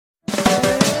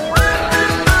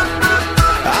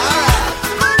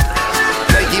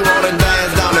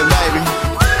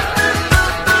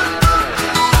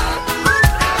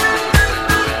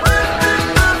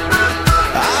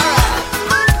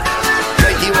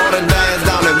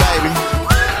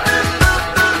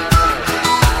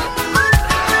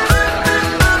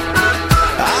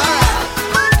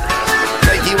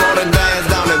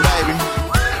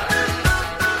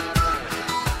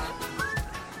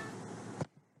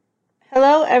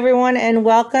Hello, everyone, and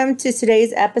welcome to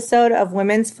today's episode of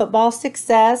Women's Football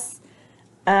Success.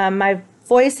 My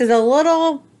voice is a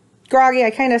little groggy. I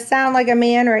kind of sound like a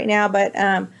man right now, but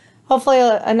hopefully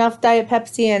enough Diet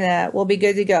Pepsi and we'll be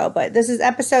good to go. But this is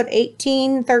episode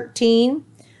 1813,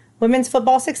 Women's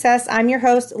Football Success. I'm your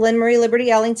host, Lynn Marie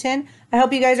Liberty Ellington. I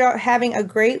hope you guys are having a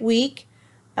great week.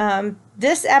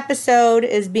 This episode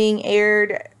is being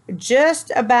aired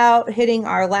just about hitting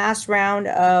our last round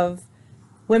of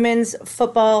women's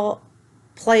football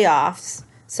playoffs.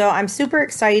 So I'm super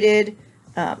excited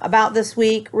about this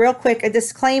week. Real quick, a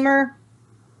disclaimer.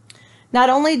 Not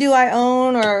only do I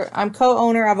own or I'm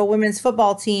co-owner of a women's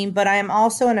football team, but I am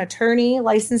also an attorney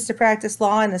licensed to practice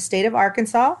law in the state of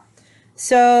Arkansas.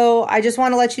 So I just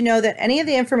want to let you know that any of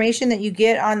the information that you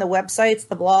get on the websites,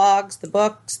 the blogs, the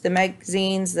books, the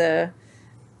magazines, the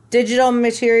digital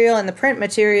material, and the print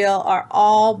material are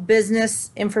all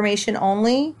business information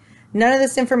only. None of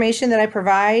this information that I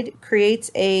provide creates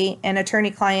an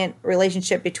attorney-client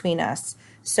relationship between us.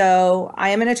 So I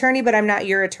am an attorney, but I'm not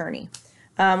your attorney.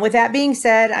 With that being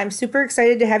said, I'm super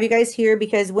excited to have you guys here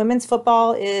because women's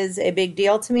football is a big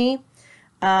deal to me.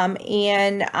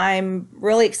 And I'm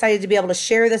really excited to be able to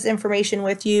share this information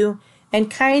with you and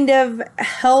kind of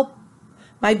help.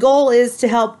 My goal is to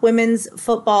help women's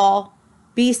football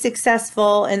be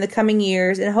successful in the coming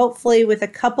years, and hopefully with a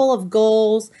couple of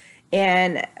goals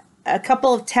and a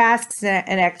couple of tasks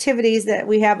and activities that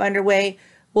we have underway,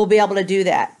 we'll be able to do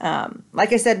that.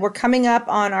 Like I said, we're coming up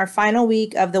on our final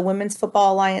week of the Women's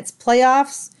Football Alliance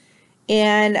playoffs,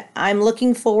 and I'm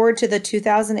looking forward to the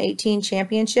 2018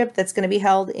 championship that's going to be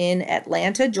held in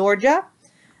Atlanta, Georgia.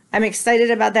 I'm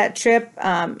excited about that trip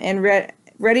and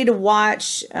ready to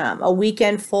watch a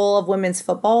weekend full of women's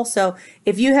football. So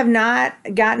if you have not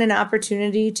gotten an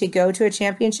opportunity to go to a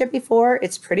championship before,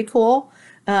 it's pretty cool.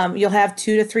 You'll have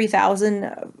 2,000 to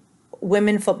 3,000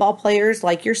 women football players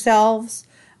like yourselves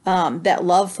that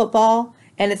love football.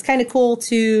 And it's kind of cool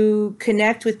to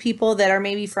connect with people that are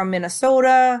maybe from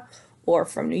Minnesota or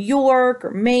from New York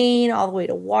or Maine, all the way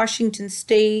to Washington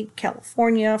State,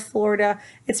 California, Florida.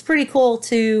 It's pretty cool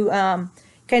to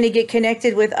kind of get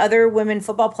connected with other women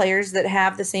football players that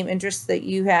have the same interests that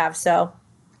you have. So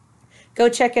go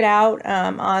check it out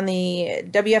on the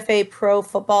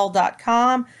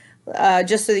WFAProFootball.com.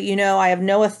 Just so that you know, I have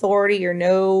no authority or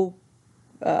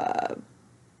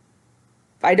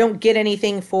I don't get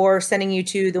anything for sending you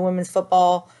to the women's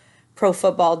football, pro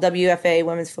football, WFA,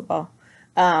 women's football.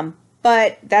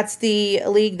 But that's the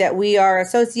league that we are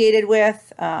associated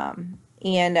with,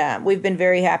 and we've been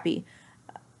very happy.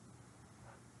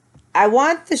 I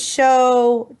want the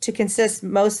show to consist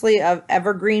mostly of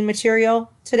evergreen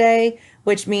material today,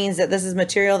 which means that this is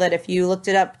material that if you looked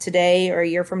it up today or a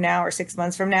year from now or 6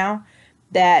 months from now,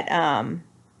 that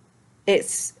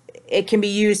it can be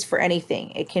used for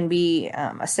anything. It can be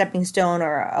a stepping stone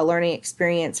or a learning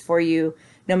experience for you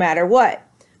no matter what.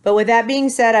 But with that being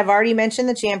said, I've already mentioned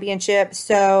the championship,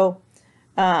 so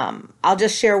I'll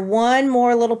just share one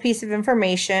more little piece of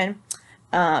information.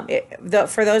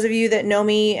 For those of you that know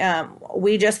me,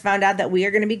 we just found out that we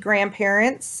are going to be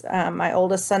grandparents. My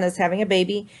oldest son is having a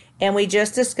baby, and we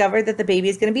just discovered that the baby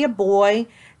is going to be a boy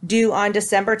due on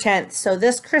December 10th. So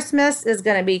this Christmas is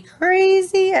going to be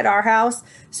crazy at our house.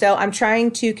 So I'm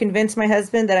trying to convince my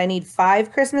husband that I need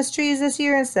 5 Christmas trees this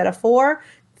year instead of 4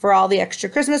 for all the extra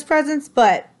Christmas presents.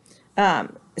 But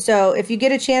so if you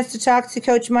get a chance to talk to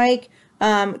Coach Mike,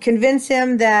 convince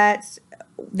him that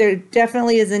there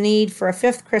definitely is a need for a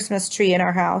 5th Christmas tree in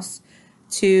our house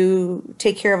to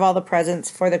take care of all the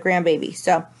presents for the grandbaby.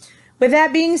 So with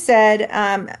that being said,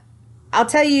 I'll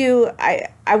tell you,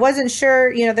 I wasn't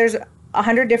sure, there's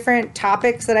 100 different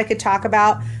topics that I could talk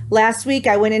about. Last week,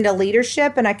 I went into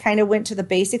leadership, and I kind of went to the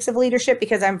basics of leadership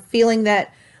because I'm feeling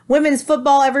that women's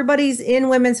football, everybody's in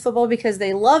women's football because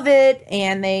they love it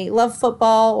and they love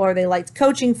football, or they liked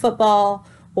coaching football,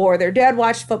 or their dad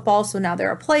watched football, so now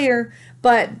they're a player.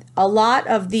 But a lot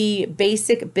of the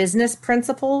basic business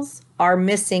principles are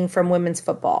missing from women's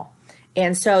football.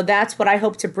 And so that's what I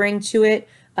hope to bring to it.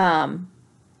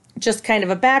 Just kind of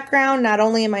a background. Not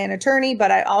only am I an attorney, but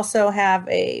I also have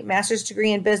a master's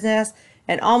degree in business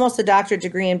and almost a doctorate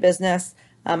degree in business.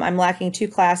 I'm lacking 2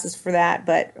 classes for that,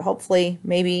 but hopefully,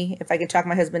 maybe if I can talk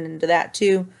my husband into that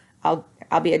too, I'll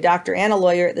be a doctor and a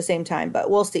lawyer at the same time.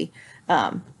 But we'll see.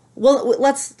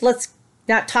 Let's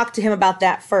not talk to him about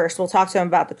that first. We'll talk to him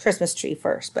about the Christmas tree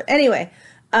first. But anyway,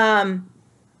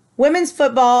 women's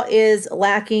football is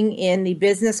lacking in the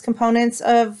business components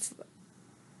of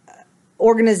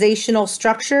organizational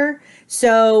structure.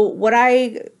 So what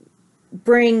I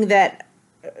bring that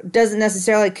doesn't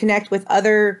necessarily connect with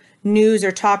other news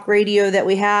or talk radio that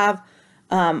we have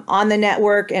on the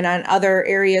network and on other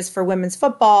areas for women's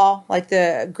football, like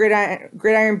the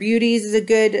Gridiron Beauties is a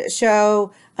good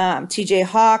show. TJ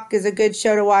Hawk is a good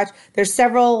show to watch. There's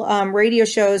several radio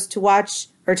shows to watch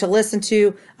or to listen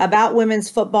to about women's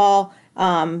football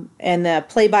and the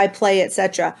play-by-play,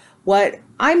 etc. What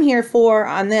I'm here for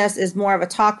on this is more of a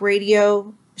talk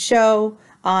radio show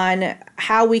on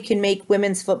how we can make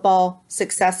women's football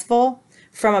successful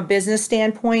from a business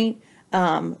standpoint,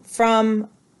 from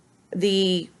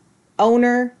the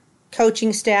owner,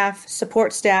 coaching staff,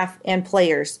 support staff, and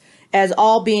players as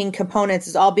all being components,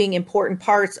 as all being important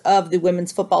parts of the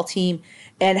women's football team,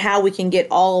 and how we can get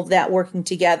all of that working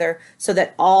together so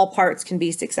that all parts can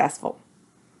be successful.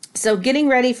 So getting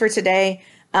ready for today,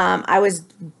 I was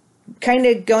kind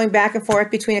of going back and forth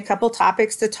between a couple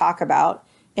topics to talk about.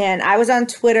 And I was on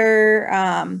Twitter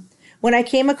when I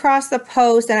came across the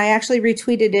post, and I actually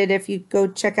retweeted it if you go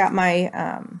check out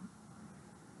my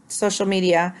social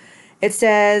media. It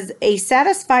says, a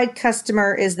satisfied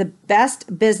customer is the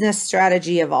best business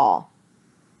strategy of all.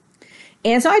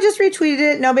 And so I just retweeted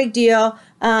it, no big deal.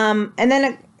 And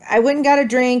then I went and got a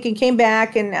drink and came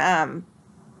back, and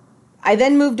I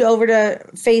then moved over to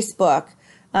Facebook.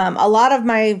 A lot of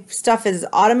my stuff is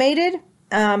automated,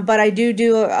 but I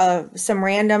do some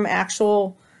random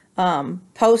actual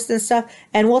posts and stuff.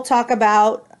 And we'll talk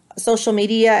about social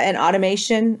media and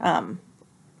automation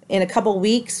in a couple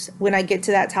weeks when I get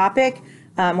to that topic.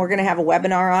 We're going to have a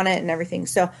webinar on it and everything.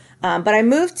 So, but I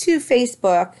moved to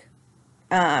Facebook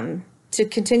to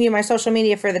continue my social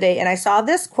media for the day, and I saw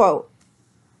this quote: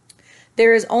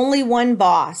 there is only one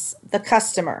boss, the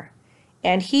customer,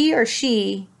 and he or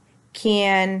she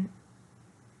can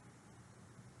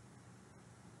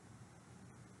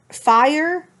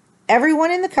fire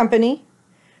everyone in the company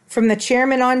from the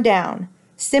chairman on down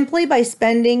simply by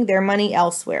spending their money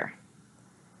elsewhere.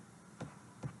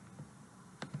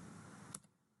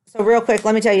 So real quick,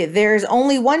 let me tell you, there's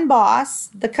only one boss,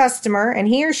 the customer, and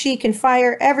he or she can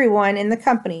fire everyone in the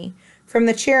company from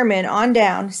the chairman on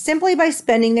down simply by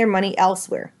spending their money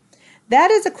elsewhere. That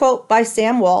is a quote by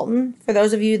Sam Walton. For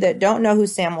those of you that don't know who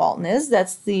Sam Walton is,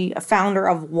 that's the founder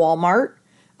of Walmart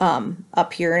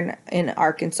up here in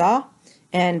Arkansas.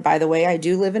 And by the way, I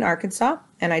do live in Arkansas,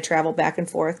 and I travel back and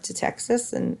forth to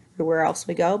Texas and everywhere else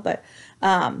we go. But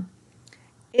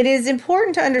it is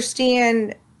important to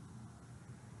understand,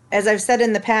 as I've said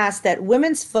in the past, that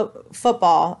women's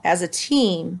football as a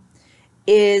team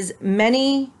is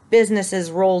many businesses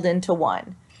rolled into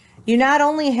one. You not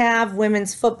only have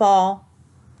women's football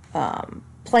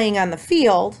playing on the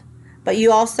field, but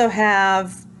you also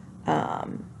have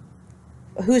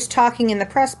who's talking in the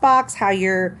press box, how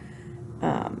your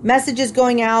messages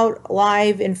going out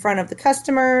live in front of the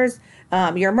customers,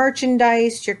 your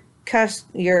merchandise,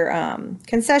 your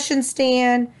concession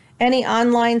stand, any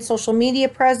online social media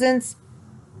presence.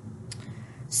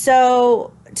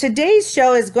 So today's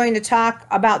show is going to talk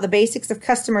about the basics of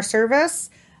customer service,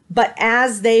 but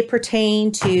as they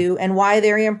pertain to and why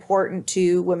they're important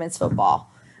to women's football.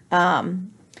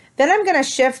 Then I'm going to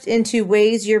shift into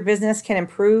ways your business can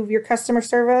improve your customer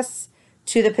service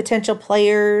to the potential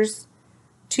players,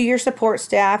 to your support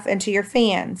staff, and to your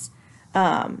fans.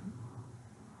 In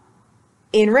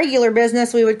regular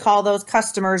business, we would call those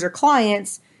customers or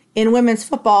clients. In women's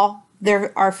football,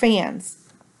 there are fans.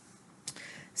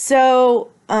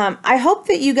 So I hope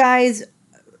that you guys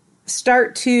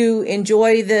start to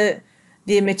enjoy the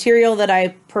material that I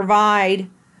provide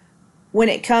when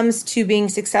it comes to being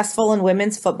successful in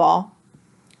women's football,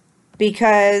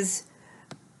 because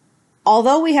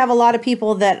although we have a lot of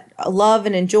people that love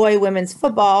and enjoy women's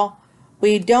football,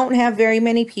 we don't have very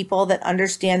many people that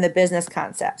understand the business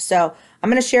concept. So I'm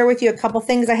going to share with you a couple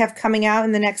things I have coming out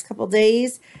in the next couple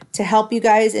days to help you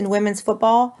guys in women's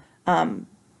football.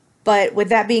 But with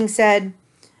that being said,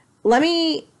 let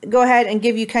me go ahead and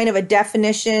give you kind of a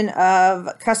definition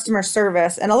of customer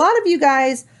service. And a lot of you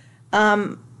guys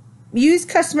use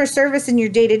customer service in your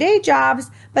day-to-day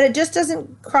jobs, but it just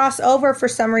doesn't cross over for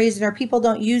some reason, or people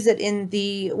don't use it in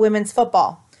the women's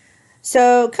football.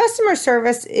 So customer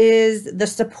service is the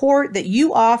support that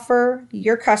you offer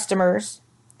your customers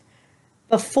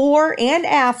before and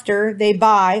after they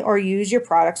buy or use your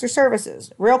products or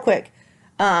services. Real quick,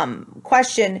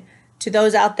 question to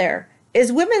those out there.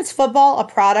 Is women's football a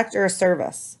product or a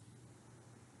service?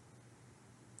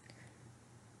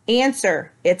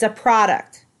 Answer, it's a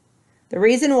product. The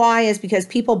reason why is because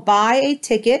people buy a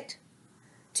ticket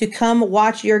to come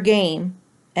watch your game,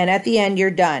 and at the end, you're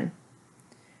done.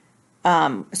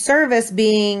 Service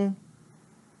being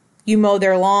you mow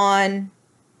their lawn,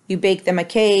 you bake them a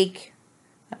cake,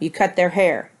 you cut their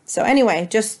hair. So anyway,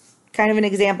 just kind of an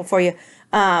example for you.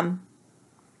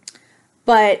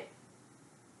 But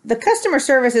the customer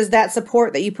service is that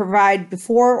support that you provide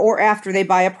before or after they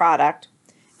buy a product.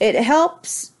 It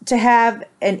helps to have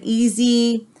an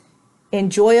easy,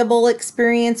 enjoyable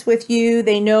experience with you.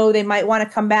 They know they might want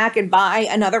to come back and buy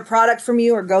another product from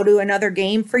you or go to another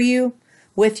game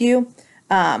with you.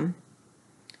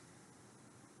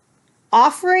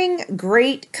 Offering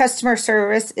great customer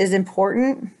service is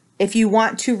important if you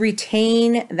want to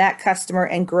retain that customer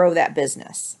and grow that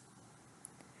business.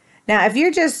 Now, if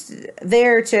you're just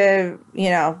there to,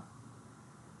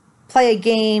 play a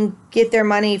game, get their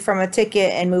money from a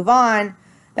ticket and move on,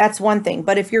 that's one thing.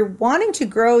 But if you're wanting to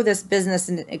grow this business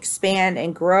and expand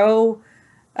and grow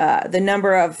the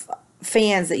number of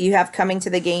fans that you have coming to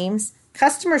the games,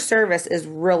 customer service is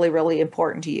really, really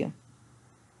important to you.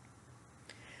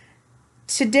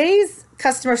 Today's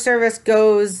customer service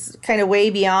goes kind of way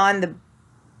beyond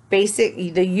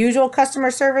the usual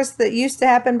customer service that used to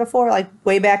happen before, like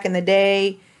way back in the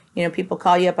day. People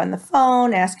call you up on the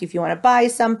phone, ask you if you want to buy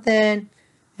something,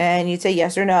 and you'd say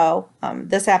yes or no.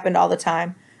 This happened all the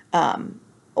time.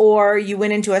 Or you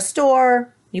went into a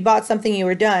store, you bought something, you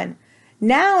were done.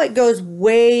 Now it goes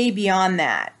way beyond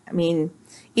that. I mean,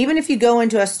 even if you go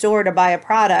into a store to buy a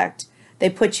product, they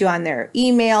put you on their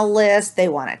email list. They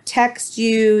want to text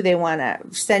you. They want to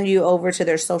send you over to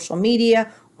their social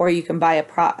media, or you can buy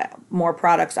more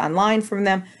products online from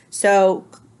them. So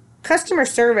customer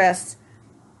service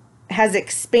has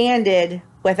expanded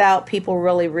without people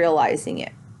really realizing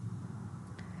it.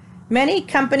 Many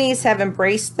companies have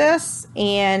embraced this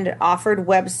and offered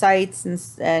websites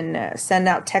and send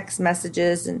out text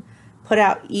messages and put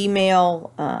out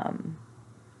email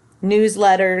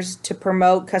newsletters to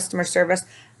promote customer service.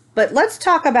 But let's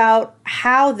talk about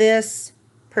how this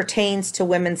pertains to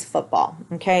women's football,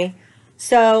 okay?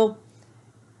 So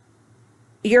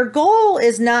your goal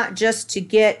is not just to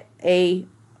get a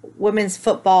women's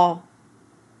football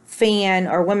fan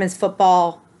or women's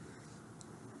football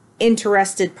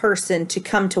interested person to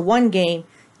come to one game.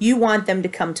 You want them to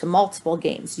come to multiple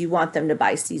games. You want them to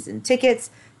buy season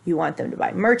tickets. You want them to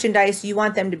buy merchandise. You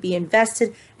want them to be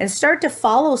invested and start to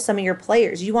follow some of your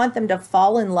players. You want them to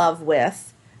fall in love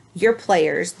with your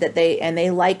players that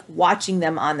they like watching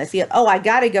them on the field. Oh, I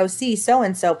got to go see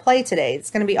so-and-so play today.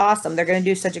 It's going to be awesome. They're going to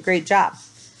do such a great job.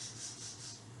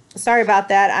 Sorry about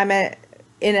that. I'm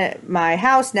in my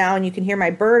house now, and you can hear my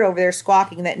bird over there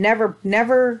squawking that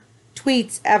never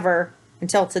tweets ever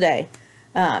until today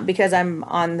because I'm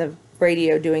on the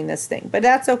radio doing this thing. But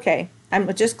that's okay.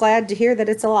 I'm just glad to hear that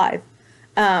it's alive.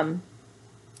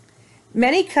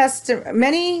 Many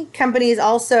companies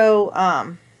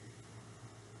also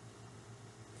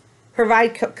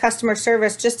provide customer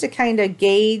service just to kind of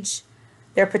gauge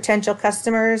their potential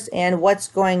customers and what's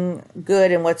going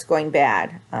good and what's going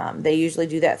bad. They usually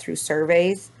do that through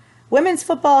surveys. Women's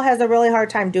football has a really hard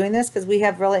time doing this because we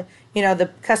have really,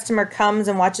 the customer comes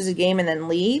and watches a game and then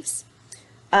leaves.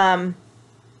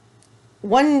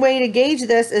 One way to gauge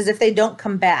this is if they don't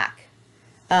come back.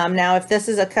 Now, if this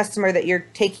is a customer that you're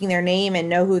taking their name and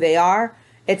know who they are,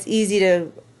 it's easy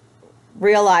to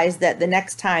realize that the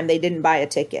next time they didn't buy a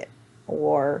ticket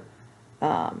or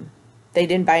they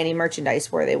didn't buy any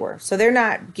merchandise where they were. So they're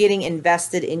not getting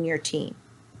invested in your team.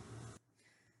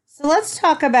 So let's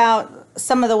talk about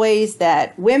some of the ways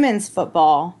that women's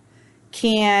football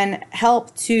can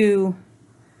help to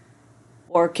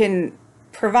or can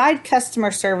provide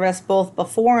customer service both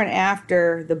before and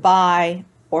after the buy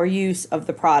or use of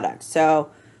the product. So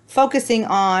focusing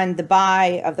on the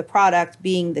buy of the product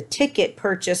being the ticket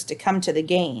purchase to come to the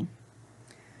game.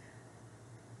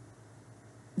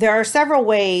 There are several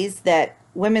ways that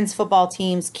women's football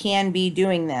teams can be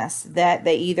doing this that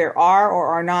they either are or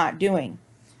are not doing.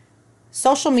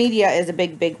 Social media is a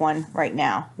big one right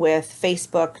now with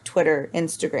Facebook, Twitter,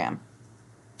 Instagram.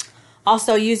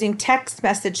 Also using text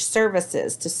message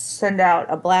services to send out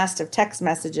a blast of text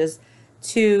messages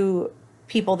to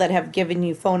people that have given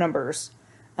you phone numbers.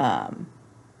 And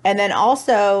then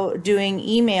also doing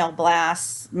email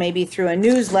blasts, maybe through a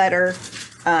newsletter,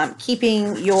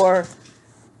 keeping your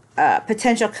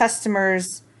potential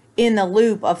customers in the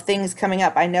loop of things coming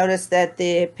up. I noticed that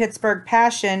the Pittsburgh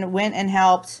Passion went and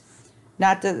helped,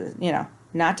 not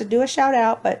to do a shout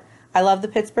out, but I love the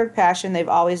Pittsburgh Passion. They've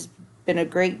always been a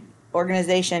great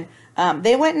organization.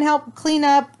 They went and helped clean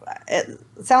up, it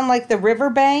sounded like the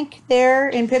riverbank there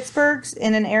in Pittsburgh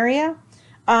in an area.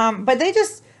 But they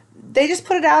just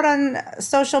put it out on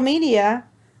social media.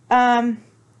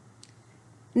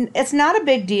 It's not a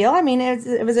big deal. I mean,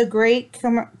 it was a great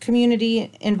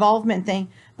community involvement thing,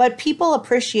 but people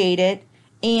appreciate it.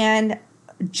 And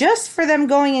just for them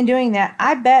going and doing that,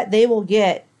 I bet they will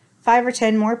get 5 or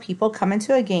 10 more people coming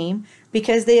to a game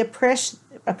because they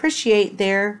appreciate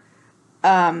their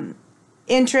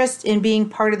interest in being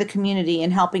part of the community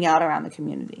and helping out around the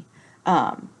community.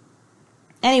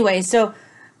 Anyway, so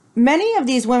many of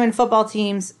these women football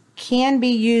teams can be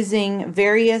using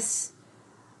various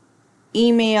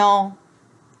email,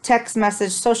 text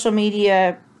message, social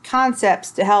media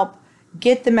concepts to help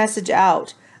get the message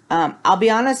out. I'll be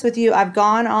honest with you, I've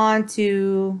gone on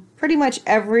to pretty much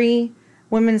every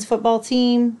women's football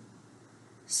team,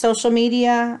 social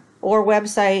media, or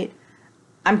website.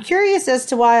 I'm curious as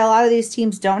to why a lot of these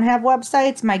teams don't have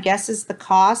websites. My guess is the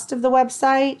cost of the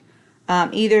website.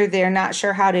 Either they're not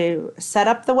sure how to set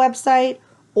up the website,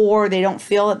 or they don't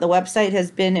feel that the website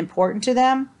has been important to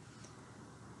them.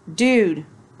 Dude,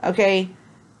 okay,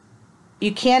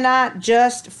 you cannot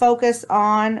just focus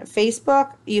on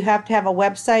Facebook. You have to have a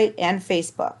website and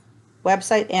Facebook.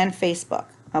 Website and Facebook,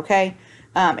 okay?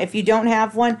 If you don't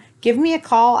have one, give me a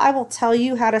call. I will tell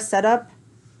you how to set up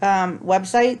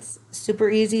websites. Super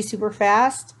easy, super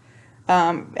fast,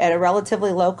 at a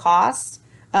relatively low cost.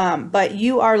 But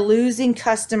you are losing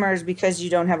customers because you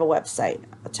don't have a website.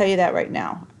 I'll tell you that right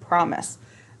now. I promise.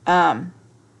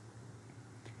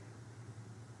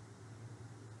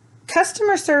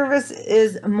 Customer service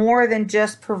is more than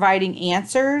just providing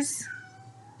answers.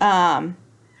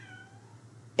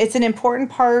 It's an important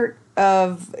part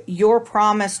of your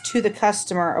promise to the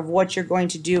customer of what you're going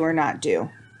to do or not do.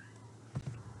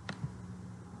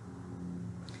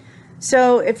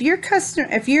 So if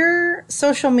your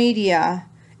social media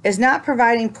is not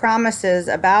providing promises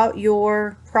about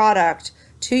your product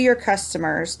to your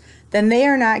customers, then they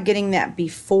are not getting that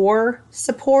before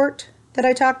support that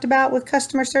I talked about with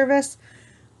customer service.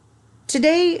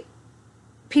 Today,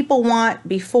 people want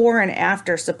before and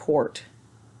after support,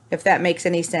 if that makes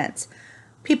any sense.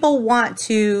 People want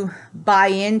to buy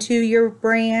into your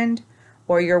brand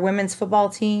or your women's football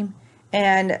team,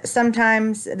 and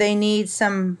sometimes they need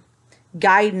some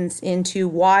guidance into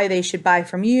why they should buy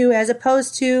from you, as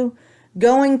opposed to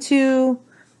going to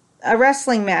a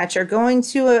wrestling match or going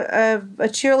to a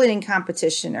cheerleading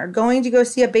competition or going to go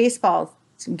see a baseball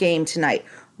game tonight.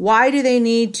 Why do they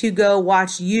need to go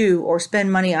watch you or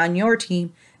spend money on your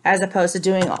team as opposed to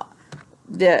doing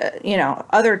the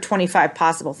other 25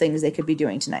 possible things they could be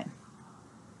doing tonight?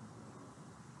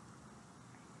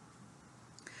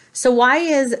 So why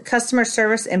is customer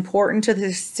service important to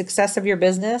the success of your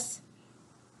business?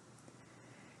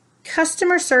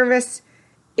 Customer service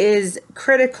is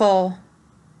critical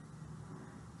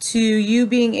to you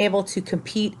being able to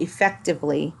compete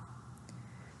effectively,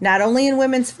 not only in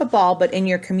women's football, but in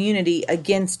your community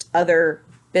against other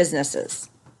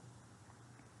businesses.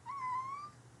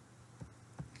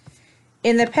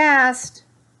 In the past,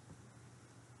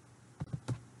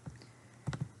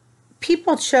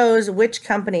 people chose which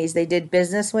companies they did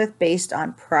business with based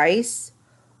on price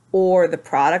or the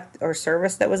product or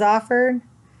service that was offered.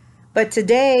 But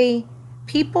today,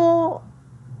 people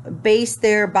base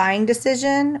their buying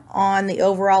decision on the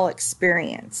overall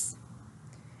experience.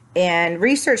 And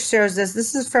research shows this.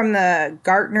 This is from the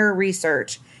Gartner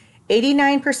research.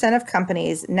 89% of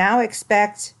companies now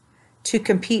expect to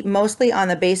compete mostly on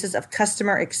the basis of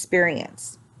customer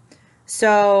experience.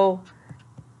 So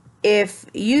if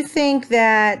you think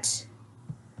that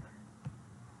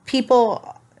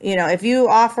people, if you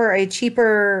offer a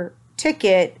cheaper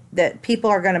ticket, that people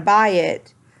are going to buy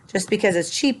it just because it's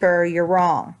cheaper, you're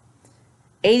wrong.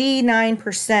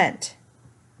 89%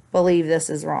 believe this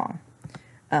is wrong.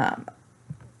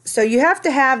 So you have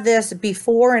to have this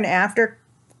before and after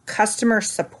customer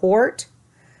support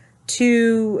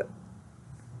to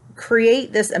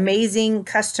create this amazing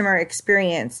customer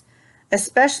experience,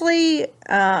 especially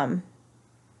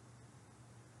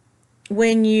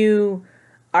when you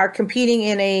are competing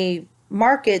in a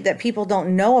market that people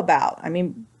don't know about. I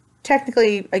mean,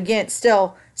 technically, again,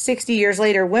 still 60 years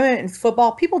later, women's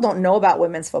football, people don't know about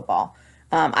women's football.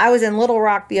 I was in Little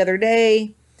Rock the other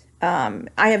day. I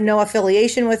have no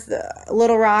affiliation with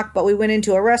Little Rock, but we went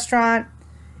into a restaurant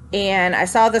and I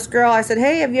saw this girl. I said,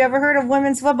 "Hey, have you ever heard of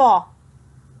women's football?"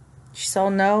 She said,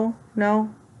 No,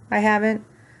 I haven't.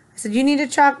 I said, "You need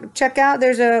to check out.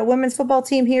 There's a women's football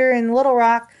team here in Little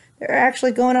Rock. They're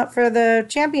actually going up for the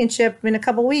championship in a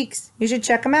couple weeks. You should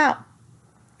check them out."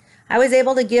 I was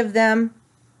able to give their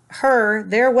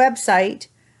website.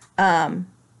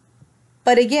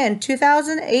 But again,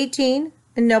 2018,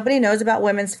 and nobody knows about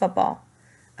women's football.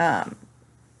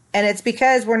 And it's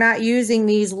because we're not using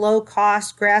these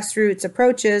low-cost grassroots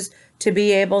approaches to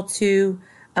be able to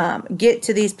get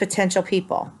to these potential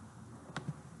people.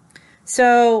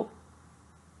 So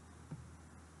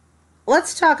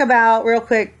let's talk about real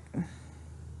quick.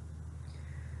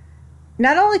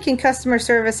 Not only can customer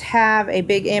service have a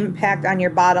big impact on your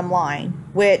bottom line,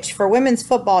 which for women's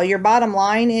football, your bottom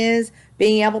line is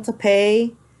being able to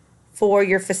pay for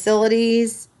your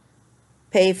facilities,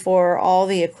 pay for all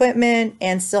the equipment,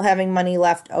 and still having money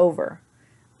left over.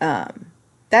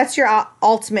 That's your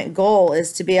ultimate goal,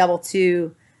 is to be able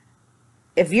to,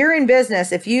 if you're in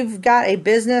business, if you've got a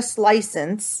business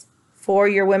license for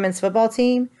your women's football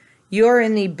team, you're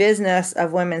in the business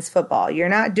of women's football. You're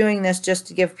not doing this just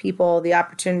to give people the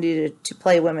opportunity to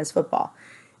play women's football.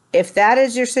 If that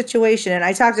is your situation, and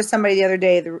I talked to somebody the other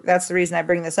day, that's the reason I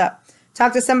bring this up.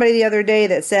 Talked to somebody the other day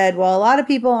that said, well, a lot of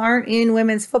people aren't in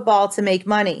women's football to make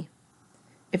money.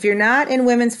 If you're not in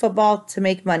women's football to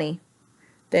make money,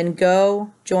 then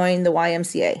go join the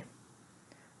YMCA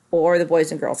or the Boys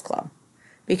and Girls Club.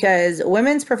 Because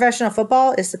women's professional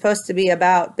football is supposed to be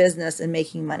about business and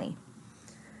making money.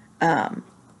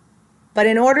 But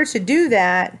in order to do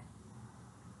that,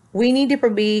 we need to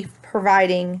be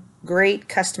providing great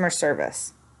customer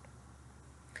service.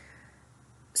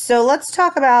 So let's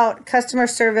talk about customer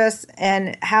service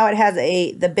and how it has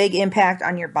the big impact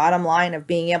on your bottom line of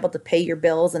being able to pay your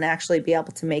bills and actually be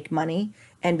able to make money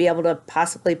and be able to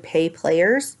possibly pay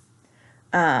players.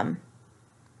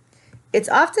 It's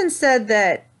often said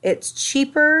that it's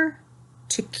cheaper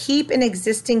to keep an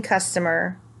existing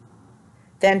customer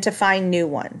than to find new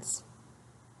ones.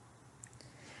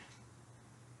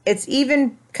 It's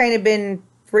even kind of been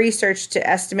researched to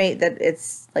estimate that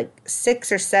it's like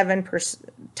 6 or 7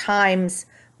 times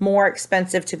more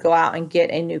expensive to go out and get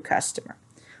a new customer.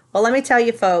 Well, let me tell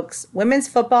you folks, women's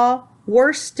football,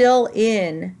 we're still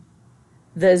in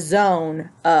the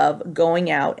zone of going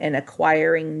out and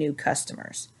acquiring new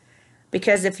customers.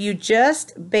 Because if you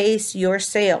just base your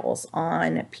sales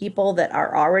on people that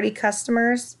are already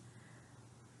customers,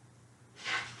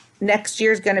 next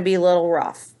year's going to be a little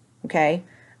rough, okay?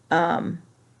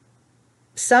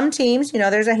 Some teams,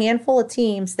 there's a handful of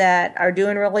teams that are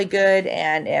doing really good,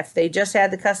 and if they just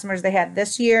had the customers they had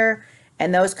this year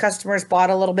and those customers bought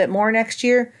a little bit more next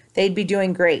year, they'd be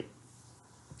doing great.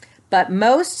 But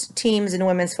most teams in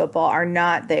women's football are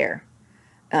not there.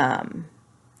 And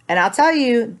I'll tell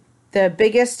you, the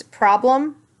biggest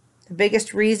problem, the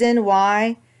biggest reason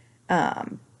why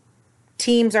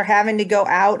teams are having to go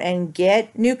out and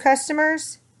get new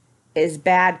customers is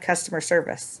bad customer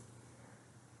service.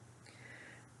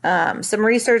 Some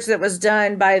research that was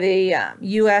done by the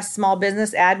U.S. Small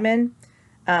Business Admin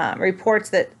reports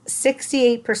that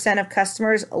 68% of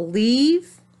customers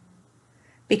leave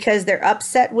because they're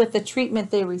upset with the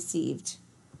treatment they received.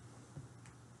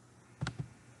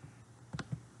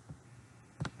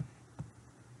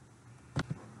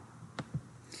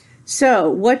 So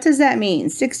what does that mean?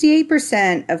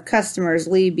 68% of customers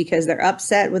leave because they're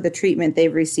upset with the treatment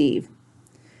they've received.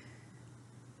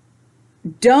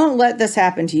 Don't let this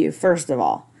happen to you, first of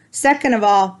all. Second of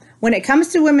all, when it comes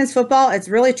to women's football, it's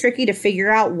really tricky to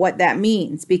figure out what that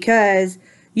means, because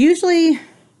usually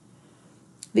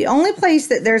the only place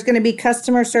that there's going to be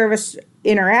customer service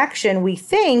interaction, we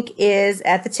think, is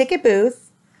at the ticket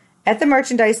booth, at the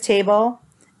merchandise table,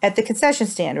 at the concession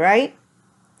stand, right?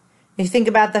 You think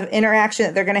about the interaction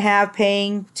that they're going to have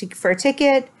paying for a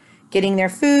ticket, getting their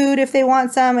food if they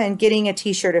want some, and getting a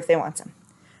t-shirt if they want some.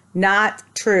 Not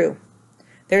true.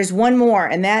 There's one more,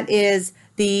 and that is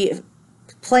the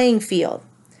playing field.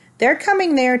 They're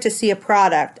coming there to see a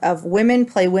product of women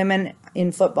play women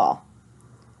in football.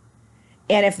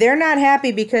 And if they're not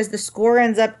happy because the score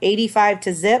ends up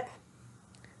 85-0,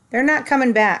 they're not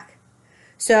coming back.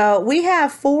 So we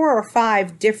have 4 or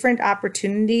 5 different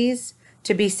opportunities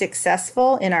to be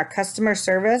successful in our customer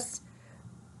service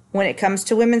when it comes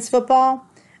to women's football.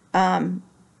 And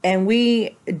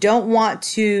we don't want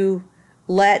to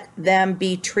let them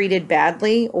be treated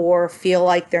badly or feel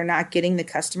like they're not getting the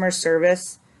customer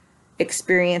service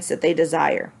experience that they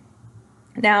desire.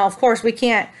 Now, of course, we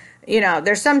can't,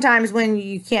 there's sometimes when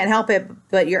you can't help it,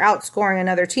 but you're outscoring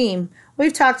another team.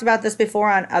 We've talked about this before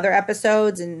on other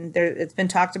episodes, and it's been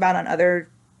talked about on other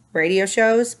radio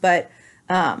shows, but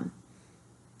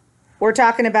we're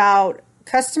talking about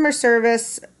customer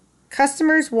service.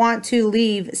 Customers want to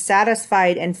leave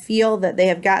satisfied and feel that they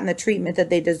have gotten the treatment that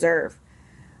they deserve.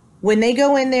 When they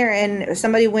go in there and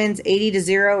somebody wins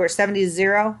 80-0 or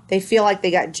 70-0, they feel like they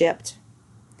got gypped.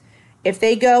 If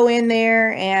they go in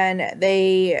there and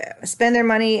they spend their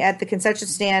money at the concession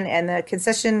stand and the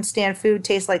concession stand food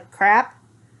tastes like crap,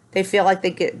 they feel like they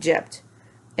get gypped.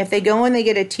 If they go and they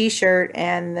get a t-shirt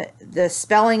and the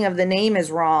spelling of the name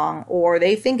is wrong, or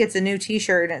they think it's a new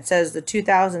t-shirt and it says the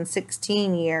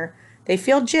 2016 year, they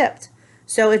feel gypped.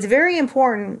 So it's very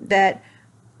important that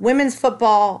women's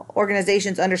football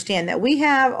organizations understand that we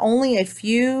have only a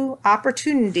few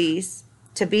opportunities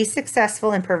to be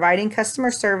successful in providing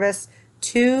customer service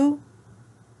to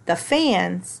the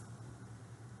fans,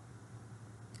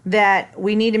 that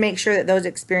we need to make sure that those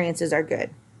experiences are good.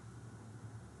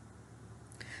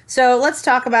 So let's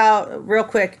talk about, real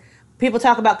quick, people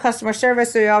talk about customer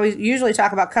service, so we usually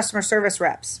talk about customer service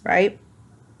reps, right?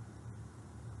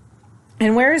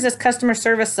 And where is this customer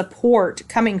service support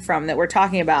coming from that we're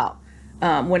talking about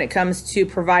when it comes to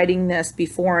providing this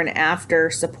before and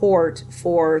after support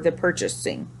for the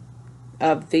purchasing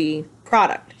of the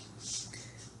product?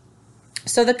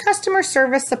 So the customer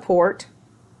service support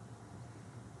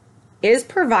is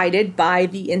provided by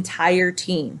the entire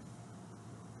team.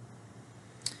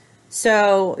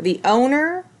 So the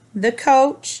owner, the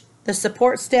coach, the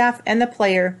support staff, and the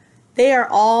player, they are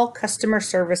all customer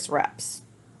service reps.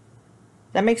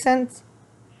 That makes sense?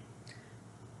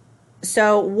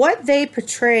 So what they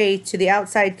portray to the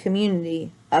outside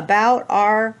community about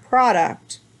our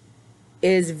product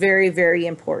is very, very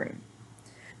important.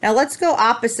 Now let's go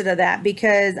opposite of that,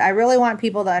 because I really want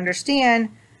people to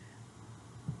understand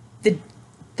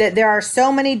that there are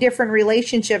so many different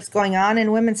relationships going on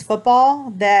in women's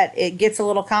football that it gets a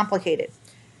little complicated.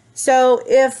 So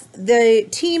if the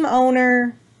team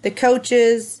owner, the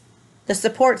coaches, the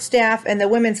support staff, and the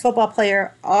women's football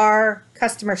player are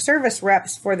customer service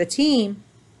reps for the team,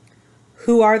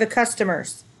 who are the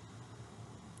customers?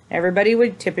 Everybody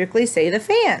would typically say the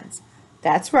fans.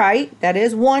 That's right. That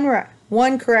is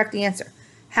one correct answer.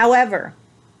 However,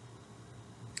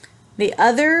 the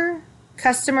other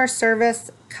customer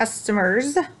service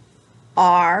customers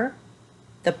are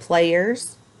the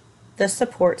players, the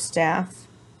support staff,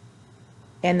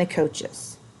 and the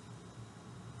coaches.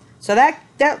 So that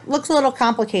looks a little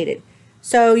complicated.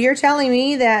 So you're telling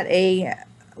me that a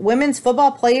women's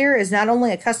football player is not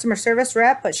only a customer service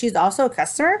rep, but she's also a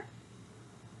customer?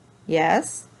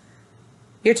 Yes.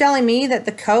 You're telling me that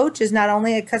the coach is not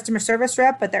only a customer service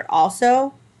rep, but they're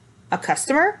also a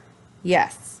customer?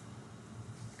 Yes.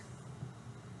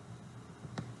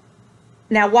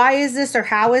 Now, why is this, or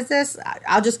how is this?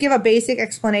 I'll just give a basic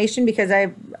explanation, because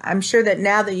I'm sure that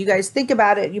now that you guys think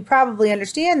about it, you probably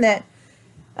understand that,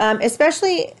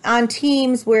 especially on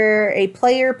teams where a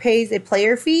player pays a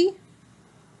player fee,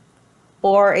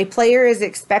 or a player is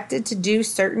expected to do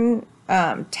certain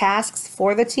tasks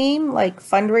for the team, like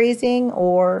fundraising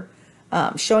or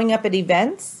showing up at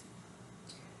events.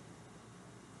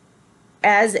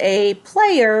 As a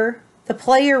player, the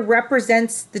player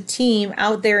represents the team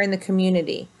out there in the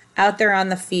community, out there on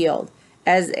the field,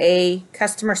 as a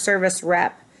customer service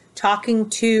rep, talking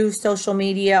to social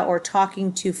media or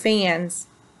talking to fans.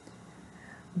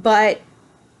 But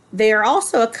they are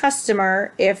also a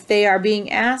customer if they are being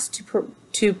asked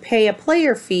to pay a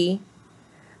player fee.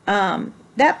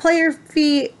 That player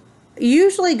fee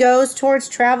usually goes towards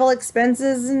travel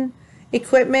expenses and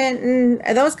equipment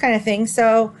and those kind of things.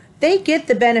 So they get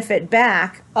the benefit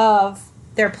back of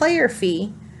their player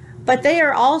fee, but they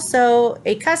are also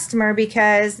a customer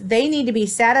because they need to be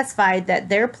satisfied that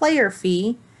their player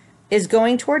fee is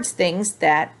going towards things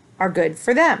that are good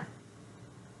for them.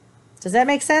 Does that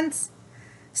make sense?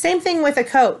 Same thing with a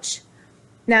coach.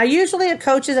 Now, usually a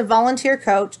coach is a volunteer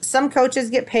coach. Some coaches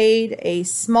get paid a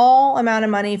small amount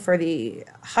of money for the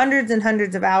hundreds and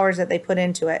hundreds of hours that they put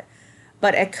into it.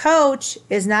 But a coach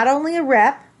is not only a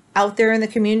rep out there in the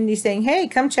community saying, hey,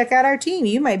 come check out our team.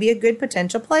 You might be a good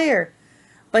potential player.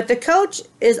 But the coach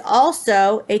is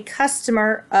also a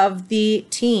customer of the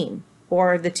team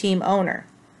or the team owner.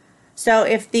 So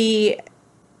if the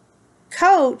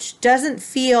coach doesn't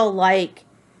feel like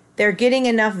they're getting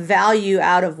enough value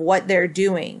out of what they're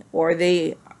doing, or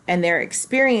their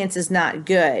experience is not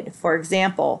good. For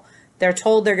example, they're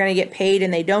told they're going to get paid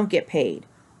and they don't get paid,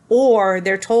 or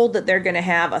they're told that they're going to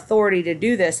have authority to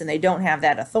do this and they don't have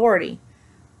that authority,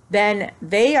 then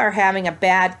they are having a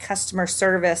bad customer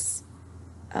service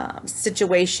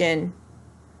situation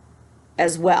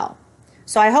as well.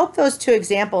 So I hope those two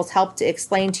examples help to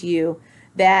explain to you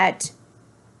that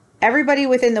everybody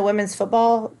within the women's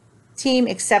football team,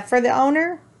 except for the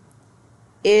owner,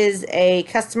 is a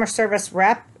customer service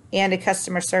rep and a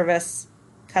customer service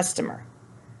customer.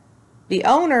 The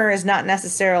owner is not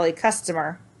necessarily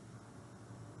customer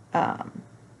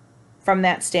from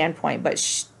that standpoint,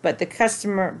 but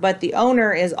the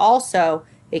owner is also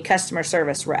a customer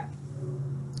service rep,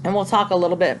 and we'll talk a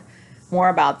little bit more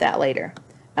about that later.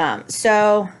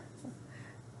 So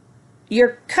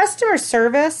your customer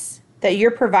service that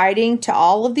you're providing to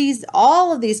all of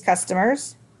these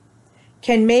customers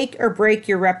can make or break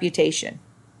your reputation.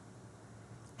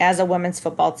 as a women's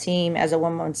football team, as a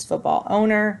women's football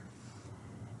owner.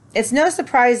 It's no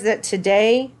surprise that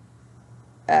today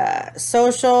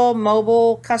social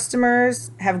mobile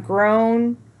customers have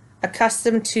grown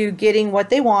accustomed to getting what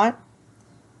they want,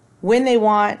 when they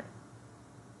want,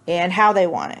 and how they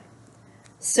want it.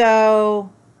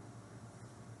 So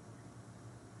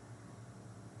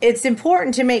it's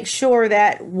important to make sure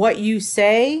that what you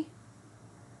say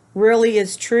really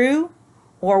is true,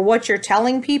 or what you're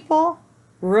telling people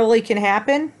really can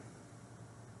happen.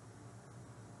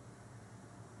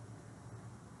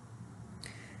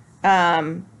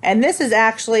 And this is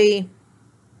actually,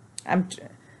 I'm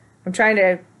trying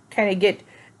to kind of get,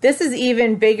 this is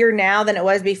even bigger now than it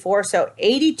was before. So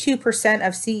 82%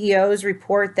 of CEOs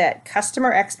report that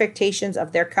customer expectations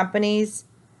of their companies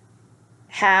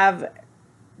have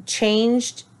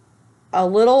changed a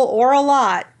little or a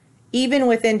lot, even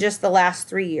within just the last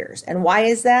 3 years. And why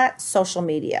is that? Social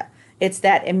media. It's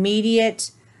that immediate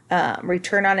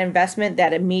return on investment,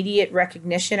 that immediate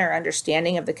recognition or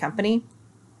understanding of the company.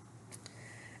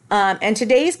 And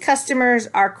today's customers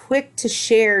are quick to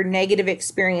share negative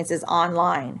experiences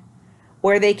online,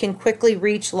 where they can quickly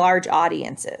reach large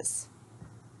audiences.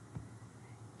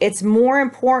 It's more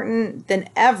important than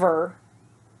ever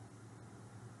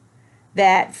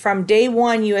that from day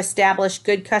one you establish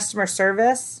good customer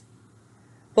service,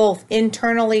 both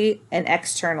internally and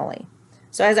externally.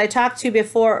 So as I talked to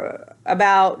before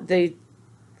about the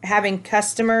having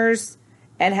customers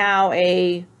and how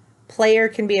a player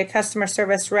can be a customer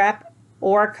service rep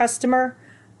or a customer,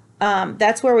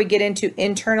 that's where we get into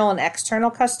internal and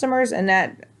external customers. And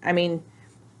that, I mean,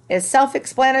 is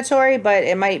self-explanatory, but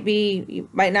it might be, you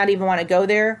might not even want to go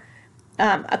there.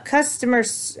 A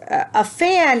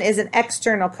fan is an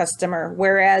external customer,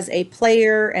 whereas a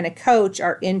player and a coach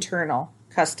are internal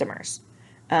customers.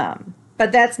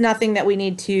 But that's nothing that we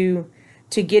need to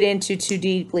get into too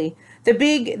deeply. The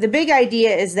big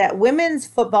idea is that women's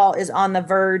football is on the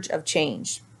verge of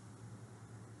change.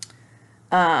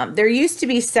 There used to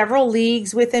be several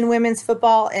leagues within women's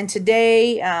football, and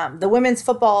today the Women's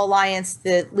Football Alliance,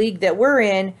 the league that we're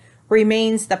in,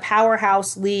 remains the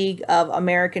powerhouse league of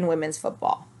American women's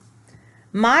football.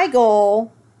 My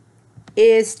goal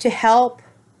is to help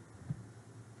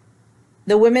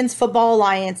the Women's Football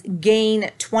Alliance gain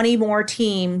 20 more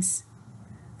teams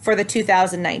for the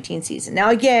 2019 season. Now,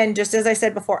 again, just as I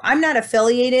said before, I'm not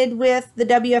affiliated with the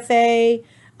WFA.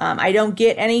 I don't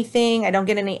get anything. I don't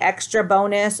get any extra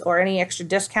bonus or any extra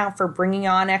discount for bringing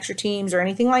on extra teams or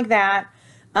anything like that.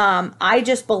 I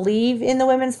just believe in the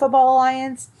Women's Football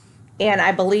Alliance, and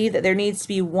I believe that there needs to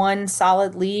be one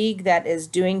solid league that is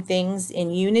doing things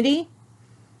in unity.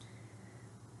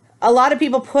 A lot of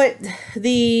people put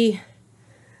the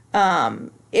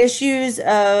issues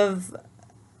of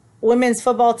women's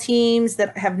football teams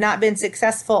that have not been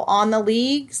successful on the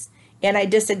leagues, and I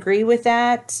disagree with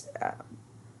that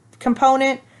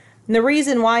component. And the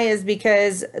reason why is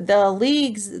because the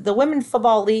leagues, the women's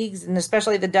football leagues, and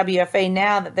especially the WFA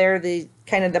now that they're the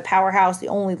kind of the powerhouse, the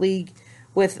only league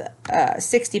with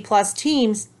 60 plus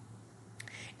teams,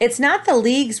 it's not the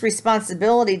league's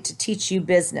responsibility to teach you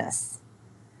business.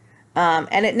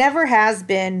 And it never has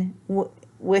been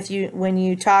with you when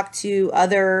you talk to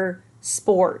other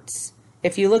sports.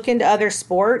 If you look into other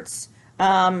sports,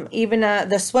 even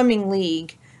the swimming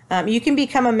league, you can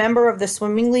become a member of the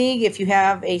swimming league if you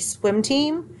have a swim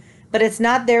team, but it's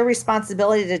not their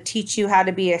responsibility to teach you how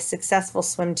to be a successful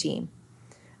swim team.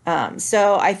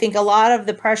 So I think a lot of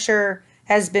the pressure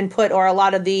has been put, or a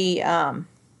lot of the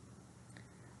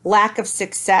lack of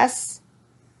success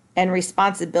and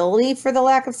responsibility for the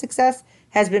lack of success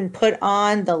has been put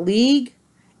on the league,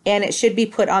 and it should be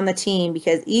put on the team,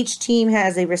 because each team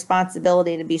has a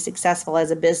responsibility to be successful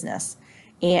as a business.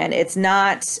 And it's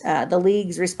not the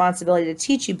league's responsibility to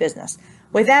teach you business.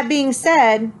 With that being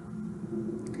said,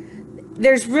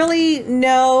 there's really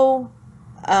no,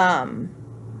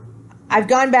 I've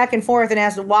gone back and forth and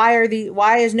asked,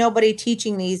 why is nobody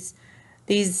teaching these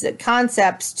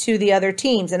concepts to the other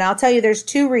teams? And I'll tell you, there's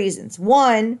two reasons.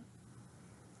 One,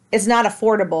 it's not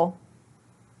affordable.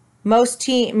 Most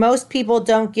people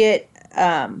don't get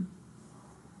a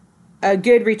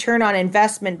good return on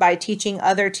investment by teaching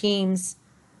other teams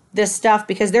this stuff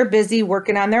because they're busy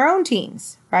working on their own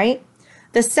teams, right?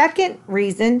 The second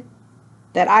reason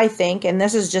that I think, and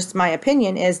this is just my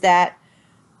opinion, is that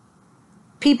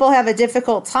people have a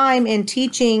difficult time in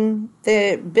teaching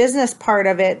the business part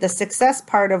of it, the success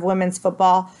part of women's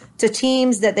football, to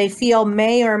teams that they feel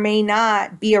may or may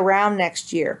not be around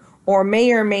next year, or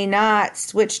may or may not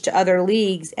switch to other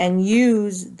leagues and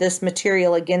use this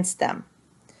material against them.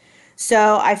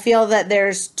 So I feel that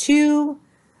there's two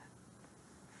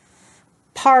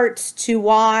parts to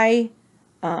why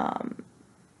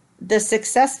the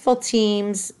successful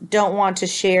teams don't want to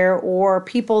share, or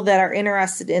people that are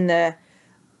interested in the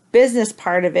business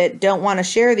part of it don't want to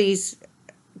share these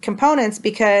components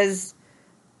because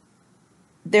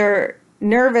they're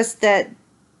nervous that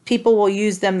people will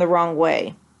use them the wrong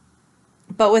way.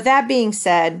 But with that being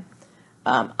said,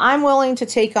 I'm willing to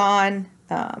take on,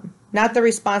 not the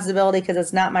responsibility, because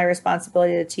it's not my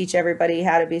responsibility to teach everybody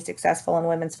how to be successful in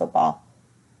women's football.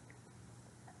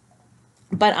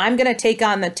 But I'm going to take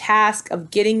on the task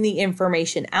of getting the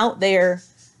information out there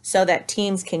so that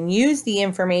teams can use the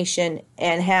information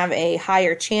and have a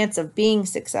higher chance of being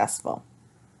successful.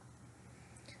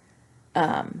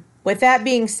 With that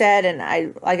being said,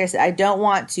 and like I said, I don't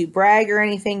want to brag or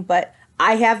anything, but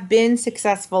I have been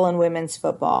successful in women's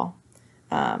football.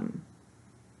 And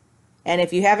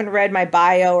if you haven't read my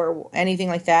bio or anything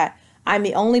like that, I'm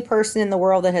the only person in the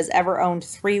world that has ever owned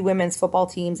 3 women's football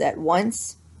teams at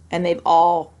once, and they've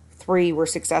all 3 were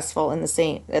successful at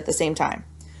the same time.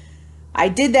 I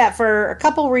did that for a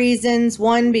couple reasons.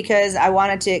 One, because I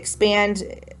wanted to expand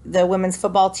the women's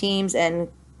football teams and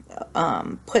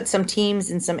put some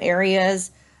teams in some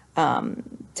areas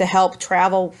to help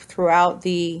travel throughout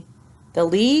the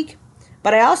league.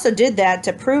 But I also did that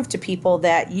to prove to people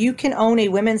that you can own a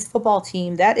women's football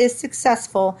team that is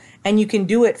successful, and you can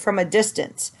do it from a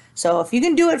distance. So if you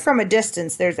can do it from a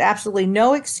distance, there's absolutely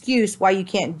no excuse why you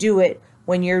can't do it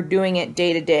when you're doing it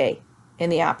day to day in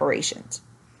the operations.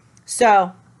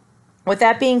 So with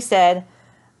that being said,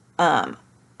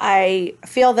 I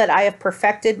feel that I have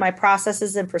perfected my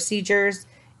processes and procedures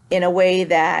in a way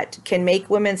that can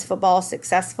make women's football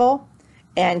successful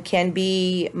and can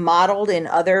be modeled in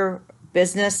other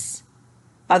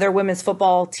women's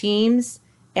football teams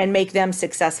and make them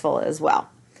successful as well.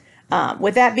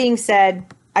 With that being said,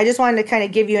 I just wanted to kind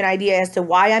of give you an idea as to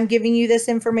why I'm giving you this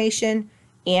information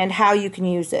and how you can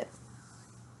use it.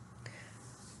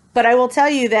 But I will tell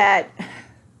you that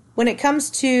when it comes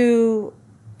to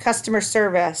customer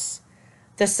service,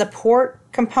 the support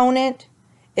component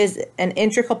is an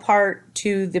integral part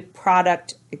to the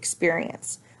product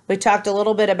experience. We talked a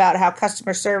little bit about how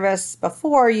customer service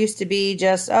before used to be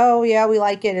just, oh yeah, we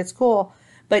like it, it's cool.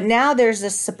 But now there's a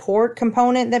support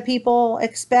component that people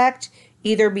expect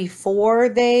either before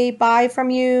they buy from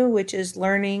you, which is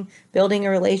building a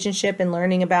relationship and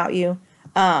learning about you,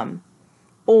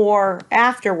 or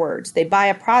afterwards. They buy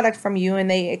a product from you and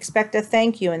they expect a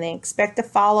thank you and they expect a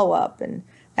follow up and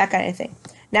that kind of thing.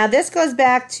 Now this goes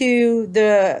back to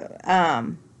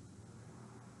the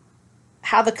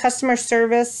how the customer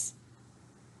service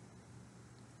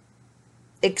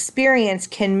experience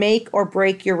can make or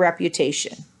break your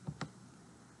reputation.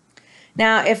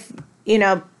 Now, if,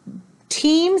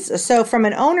 teams, so from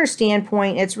an owner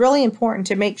standpoint, it's really important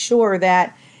to make sure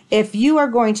that if you are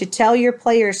going to tell your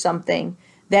player something,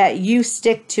 that you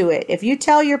stick to it. If you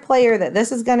tell your player that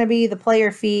this is going to be the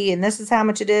player fee and this is how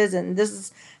much it is and this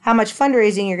is how much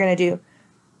fundraising you're going to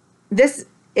do,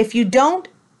 if you don't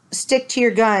stick to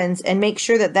your guns and make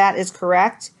sure that that is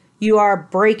correct, you are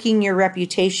breaking your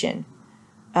reputation.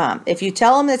 If you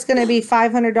tell them it's going to be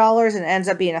 $500 and it ends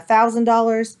up being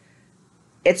 $1,000,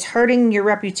 it's hurting your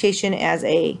reputation as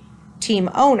a team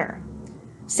owner.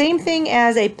 Same thing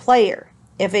as a player.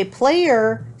 If a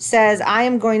player says, I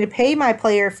am going to pay my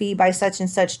player fee by such and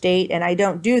such date, and I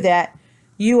don't do that,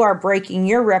 you are breaking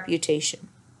your reputation.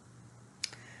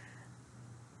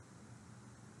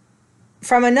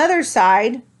 From another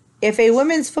side, if a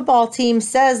women's football team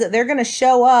says that they're going to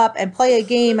show up and play a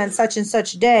game on such and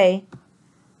such day,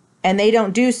 and they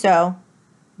don't do so,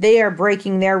 they are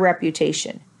breaking their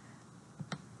reputation.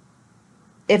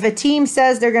 If a team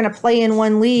says they're going to play in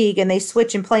one league and they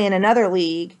switch and play in another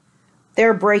league,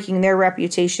 they're breaking their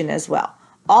reputation as well.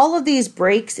 All of these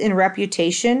breaks in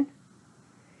reputation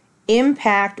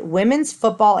impact women's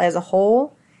football as a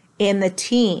whole and the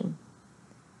team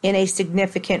in a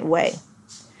significant way.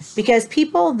 Because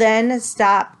people then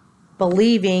stop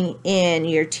believing in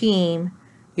your team,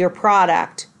 your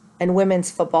product, and women's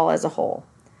football as a whole.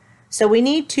 So we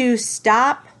need to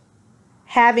stop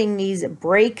having these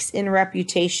breaks in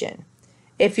reputation.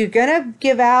 If you're going to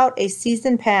give out a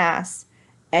season pass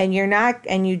and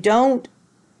you don't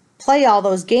play all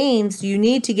those games, you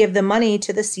need to give the money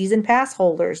to the season pass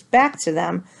holders back to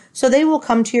them so they will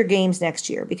come to your games next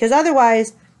year, because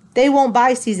otherwise they won't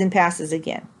buy season passes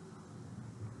again.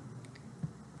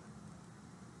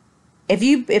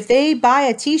 If they buy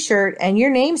a t-shirt and your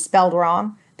name's spelled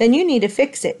wrong, then you need to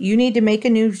fix it. You need to make a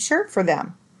new shirt for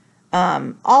them.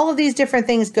 All of these different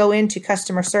things go into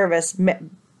customer service,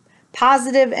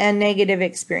 positive and negative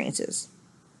experiences.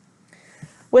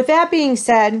 With that being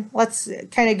said, let's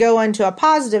kind of go into a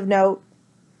positive note.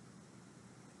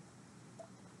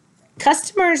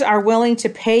 Customers are willing to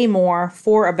pay more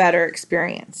for a better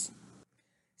experience.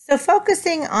 So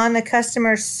focusing on the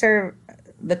customer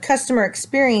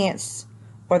experience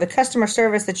or the customer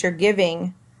service that you're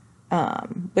giving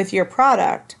with your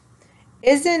product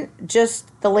isn't just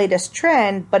the latest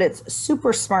trend, but it's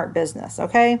super smart business,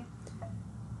 okay?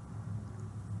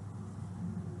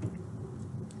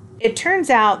 It turns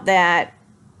out that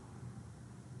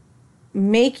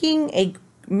making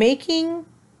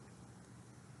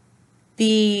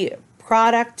the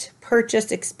product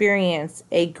purchase experience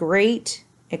a great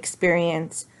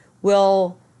experience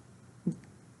will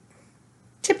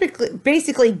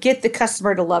basically get the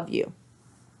customer to love you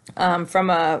from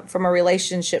a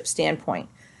relationship standpoint.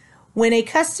 When a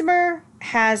customer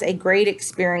has a great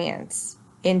experience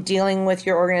in dealing with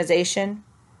your organization,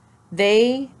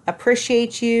 they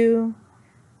appreciate you,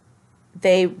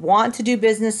 they want to do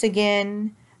business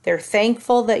again, they're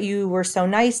thankful that you were so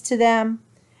nice to them,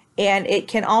 and it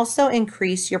can also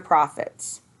increase your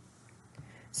profits.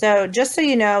 So just so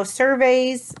you know,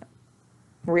 surveys,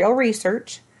 real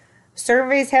research,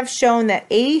 surveys have shown that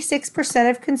 86%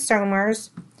 of consumers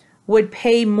would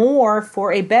pay more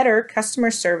for a better customer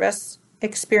service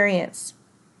experience.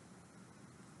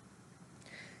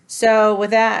 So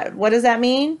with that, what does that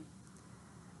mean?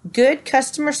 Good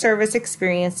customer service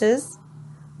experiences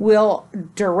will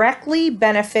directly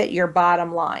benefit your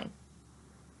bottom line.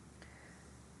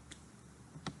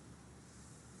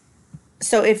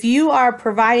 So if you are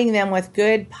providing them with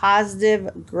good,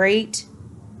 positive, great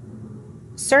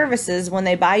services when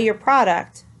they buy your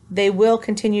product, they will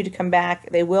continue to come back.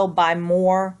 They will buy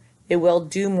more. They will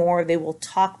do more. They will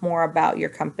talk more about your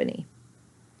company.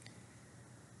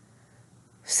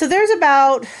 So there's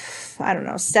about,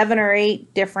 7 or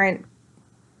 8 different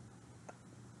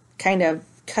kind of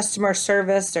customer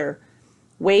service or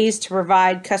ways to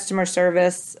provide customer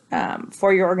service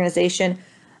for your organization.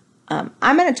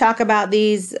 I'm going to talk about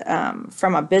these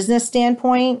from a business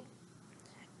standpoint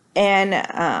and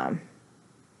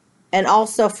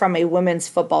also from a women's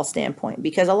football standpoint,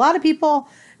 because a lot of people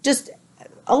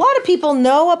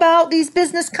know about these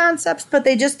business concepts, but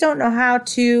they just don't know how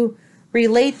to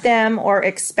relate them or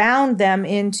expound them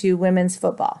into women's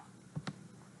football.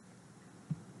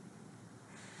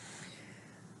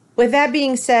 With that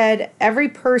being said, every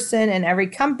person and every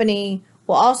company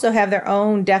will also have their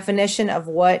own definition of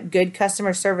what good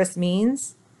customer service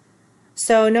means.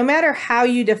 So no matter how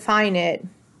you define it,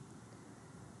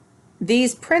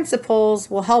 these principles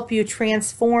will help you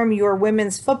transform your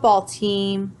women's football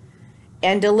team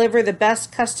and deliver the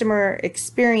best customer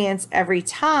experience every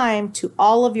time to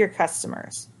all of your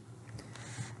customers.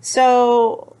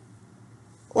 So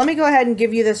let me go ahead and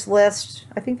give you this list.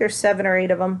 I think there's 7 or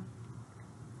 8 of them.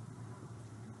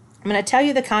 I'm going to tell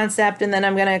you the concept, and then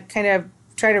I'm going to kind of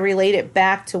try to relate it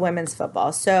back to women's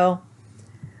football. So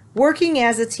working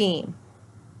as a team.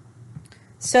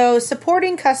 So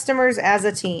supporting customers as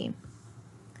a team.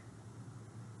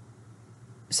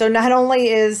 So not only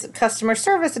is customer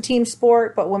service a team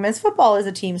sport, but women's football is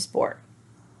a team sport.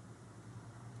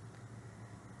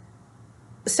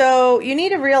 So you need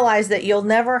to realize that you'll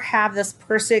never have this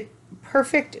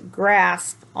perfect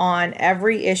grasp on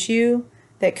every issue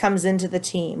that comes into the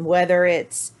team, whether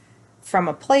it's from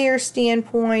a player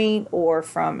standpoint or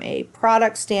from a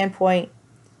product standpoint.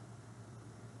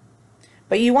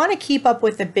 But you want to keep up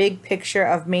with the big picture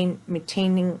of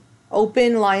maintaining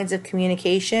open lines of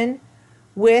communication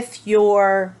with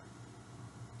your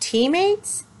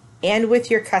teammates and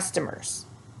with your customers.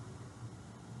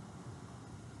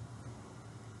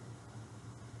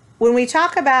 When we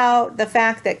talk about the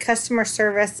fact that customer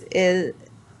service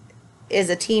is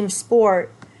a team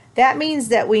sport, that means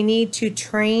that we need to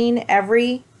train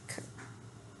every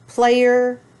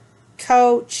player,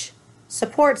 coach,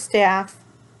 support staff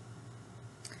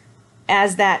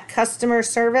as that customer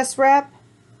service rep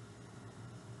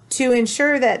to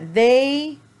ensure that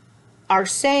they are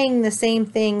saying the same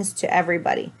things to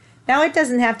everybody. Now, it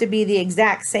doesn't have to be the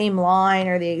exact same line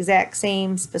or the exact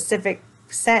same specific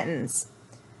sentence,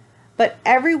 but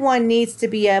everyone needs to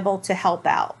be able to help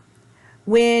out.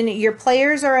 When your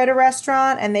players are at a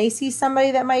restaurant and they see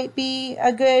somebody that might be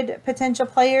a good potential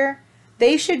player,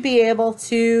 they should be able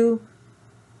to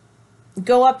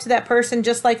go up to that person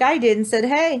just like I did and said,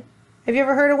 "Hey, have you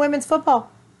ever heard of women's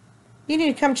football? You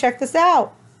need to come check this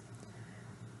out."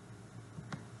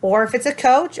 Or if it's a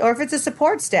coach or if it's a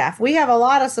support staff. We have a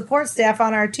lot of support staff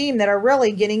on our team that are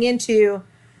really getting into,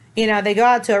 They go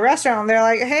out to a restaurant and they're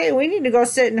like, hey, we need to go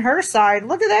sit in her side.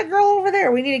 Look at that girl over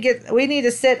there. We need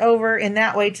to sit over in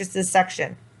that waitress's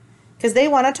section because they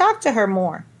want to talk to her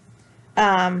more.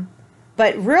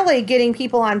 But really getting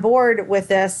people on board with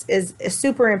this is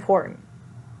super important.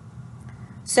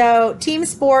 So team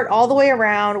sport all the way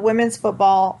around, women's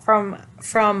football,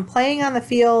 from playing on the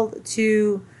field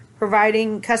to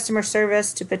providing customer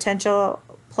service to potential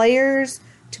players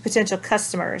to potential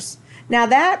customers. Now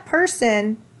that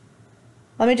person,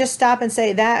 let me just stop and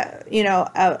say that,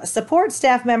 a support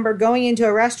staff member going into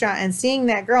a restaurant and seeing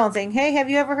that girl and saying, hey, have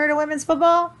you ever heard of women's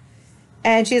football?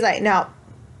 And she's like, no,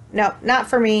 not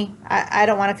for me. I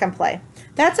don't want to come play.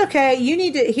 That's okay.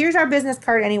 Here's our business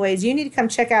card anyways. You need to come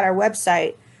check out our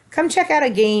website. Come check out a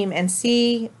game and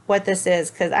see what this is,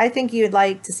 because I think you'd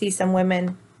like to see some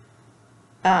women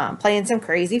playing some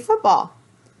crazy football.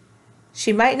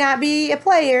 She might not be a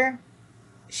player.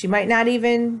 She might not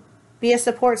even be a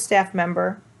support staff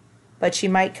member, but she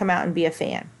might come out and be a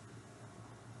fan.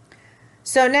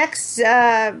 So next,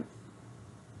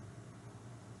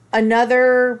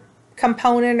 another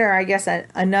component, or I guess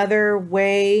another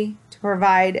way to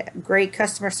provide great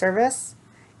customer service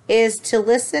is to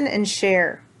listen and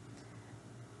share.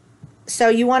 So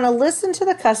you want to listen to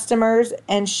the customers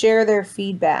and share their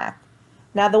feedback.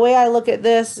 Now, the way I look at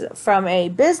this from a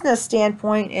business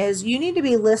standpoint is you need to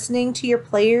be listening to your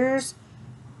players,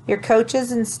 your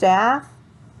coaches and staff,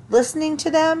 listening to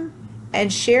them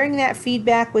and sharing that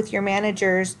feedback with your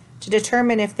managers to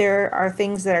determine if there are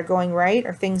things that are going right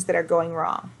or things that are going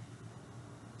wrong.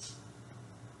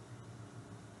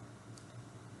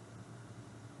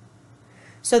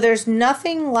 So there's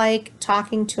nothing like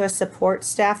talking to a support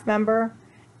staff member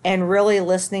and really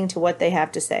listening to what they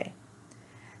have to say.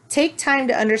 Take time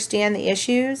to understand the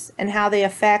issues and how they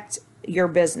affect your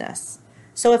business.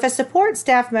 So if a support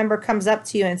staff member comes up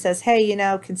to you and says, hey,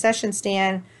 concession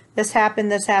stand, this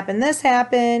happened, this happened, this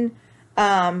happened,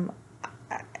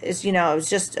 it's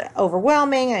just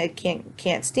overwhelming, I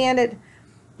can't stand it.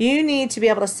 You need to be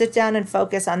able to sit down and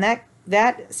focus on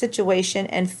that situation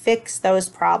and fix those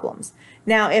problems.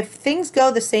 Now, if things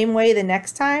go the same way the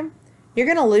next time, you're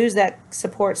going to lose that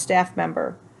support staff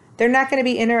member. They're not going to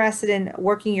be interested in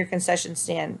working your concession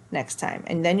stand next time,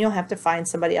 and then you'll have to find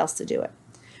somebody else to do it.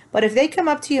 But if they come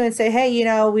up to you and say, hey,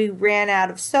 we ran out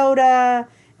of soda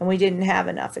and we didn't have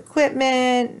enough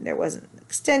equipment, there wasn't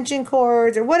extension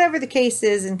cords, or whatever the case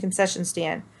is in concession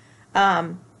stand,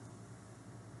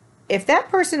 if that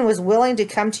person was willing to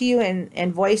come to you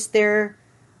and voice their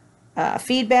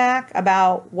feedback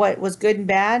about what was good and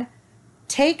bad,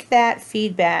 take that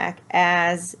feedback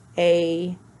as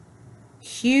a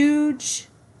huge,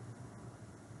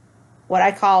 what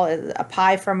I call a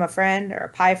pie from a friend or a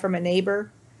pie from a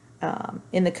neighbor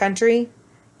in the country.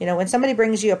 When somebody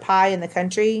brings you a pie in the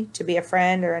country to be a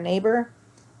friend or a neighbor,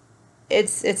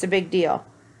 it's a big deal.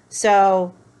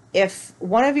 So if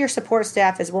one of your support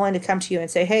staff is willing to come to you and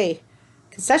say, hey,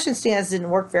 concession stands didn't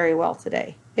work very well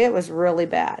today, it was really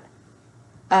bad,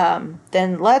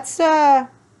 then let's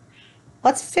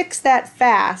fix that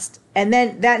fast. And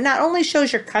then that not only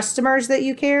shows your customers that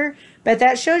you care, but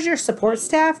that shows your support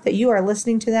staff that you are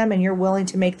listening to them and you're willing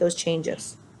to make those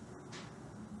changes.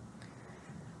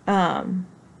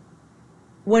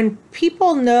 When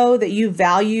people know that you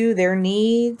value their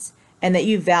needs and that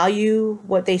you value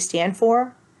what they stand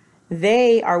for,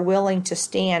 they are willing to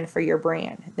stand for your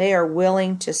brand. They are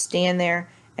willing to stand there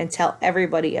and tell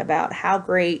everybody about how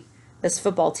great this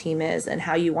football team is and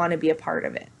how you want to be a part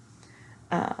of it.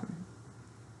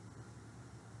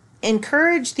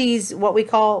 Encourage these, what we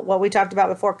talked about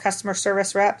before, customer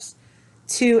service reps,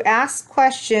 to ask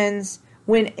questions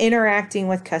when interacting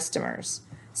with customers.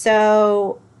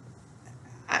 So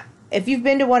if you've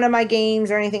been to one of my games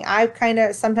or anything, I kind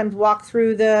of sometimes walk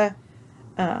through the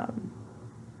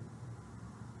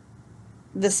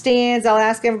stands. I'll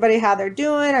ask everybody how they're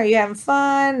doing. Are you having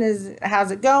fun? How's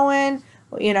it going?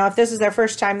 If this is their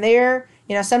first time there,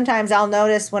 sometimes I'll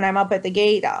notice when I'm up at the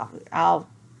gate, I'll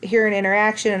hear an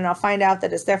interaction and I'll find out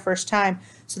that it's their first time.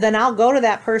 So then I'll go to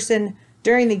that person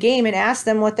during the game and ask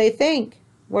them what they think.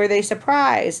 Were they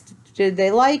surprised? Did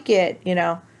they like it?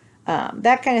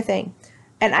 That kind of thing.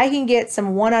 And I can get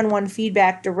some one-on-one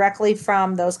feedback directly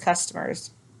from those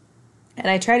customers. And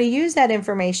I try to use that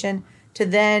information to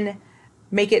then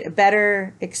make it a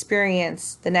better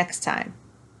experience the next time.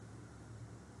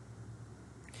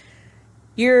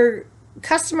 Your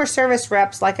customer service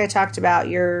reps, like I talked about,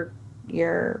 your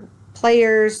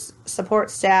players,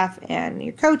 support staff, and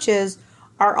your coaches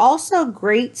are also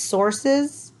great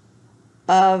sources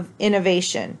of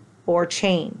innovation or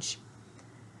change.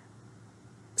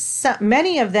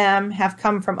 many of them have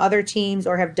come from other teams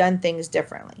or have done things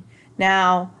differently.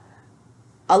 Now,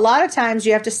 a lot of times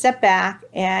you have to step back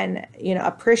and,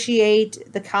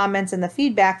 appreciate the comments and the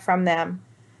feedback from them,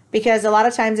 because a lot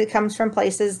of times it comes from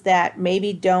places that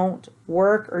maybe don't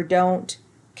work or don't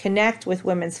connect with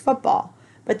women's football.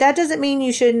 But that doesn't mean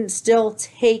you shouldn't still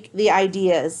take the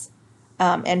ideas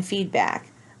and feedback.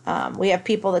 We have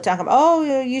people that talk about,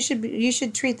 oh, you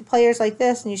should treat the players like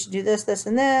this, and you should do this, this,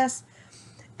 and this.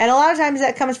 And a lot of times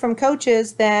that comes from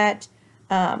coaches that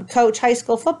coach high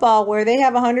school football, where they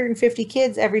have 150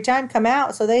 kids every time come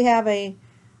out. So they have a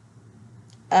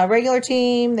regular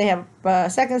team, they have a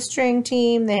second string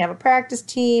team, they have a practice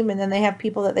team, and then they have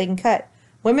people that they can cut.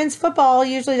 Women's football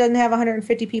usually doesn't have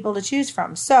 150 people to choose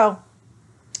from. So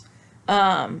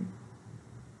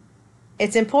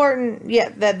it's important,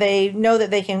 that they know that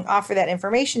they can offer that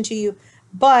information to you,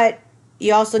 but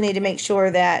you also need to make sure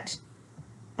that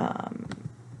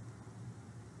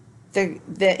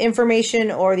the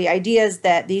information or the ideas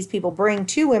that these people bring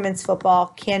to women's football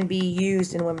can be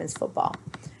used in women's football.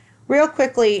 Real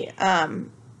quickly,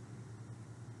 in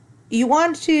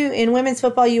women's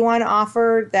football, you want to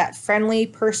offer that friendly,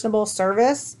 personable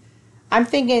service. I'm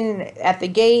thinking at the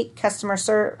gate,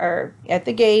 at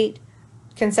the gate,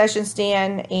 concession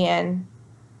stand, and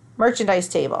merchandise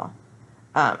table.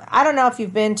 I don't know if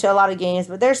you've been to a lot of games,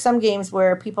 but there's some games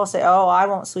where people say, oh, I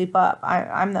won't sweep up.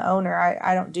 I'm the owner.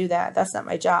 I don't do that. That's not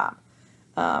my job.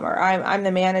 Or I'm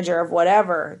the manager of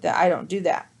whatever, that I don't do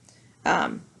that.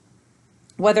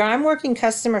 Whether I'm working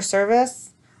customer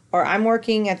service, or I'm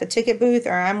working at the ticket booth,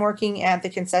 or I'm working at the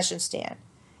concession stand.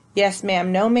 Yes,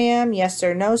 ma'am. No, ma'am. Yes,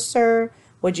 sir. No, sir.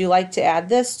 Would you like to add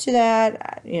this to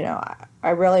that? I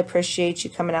really appreciate you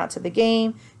coming out to the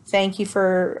game. Thank you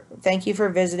for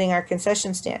visiting our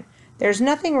concession stand. There's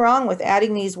nothing wrong with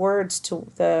adding these words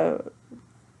to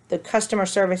the customer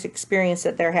service experience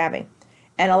that they're having.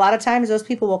 And a lot of times those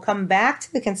people will come back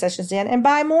to the concession stand and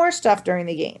buy more stuff during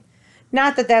the game.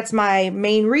 Not that that's my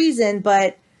main reason,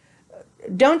 but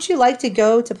don't you like to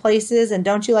go to places, and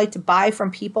don't you like to buy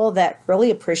from people that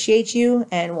really appreciate you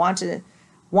and want to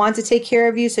take care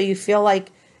of you, so you feel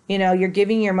like, you're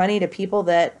giving your money to people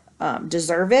that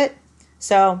deserve it?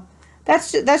 So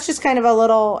that's just kind of a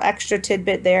little extra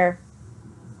tidbit there.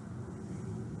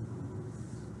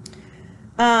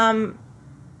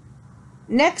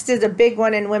 Next is a big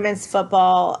one in women's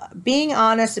football: being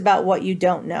honest about what you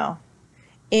don't know.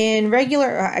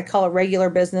 I call it regular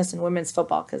business and women's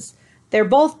football, because they're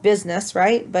both business,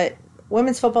 right? But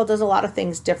women's football does a lot of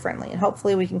things differently, and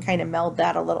hopefully we can kind of meld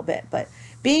that a little bit. But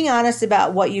being honest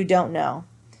about what you don't know.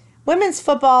 Women's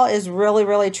football is really,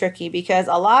 really tricky, because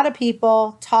a lot of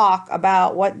people talk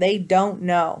about what they don't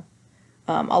know.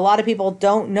 A lot of people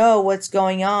don't know what's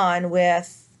going on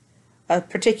with a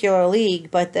particular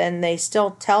league, but then they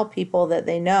still tell people that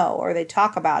they know, or they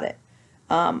talk about it.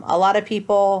 A lot of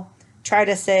people try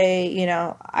to say,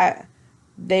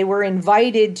 they were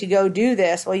invited to go do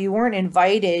this. Well, you weren't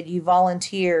invited, you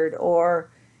volunteered, or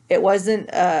it wasn't,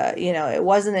 it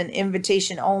wasn't an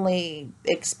invitation only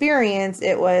experience.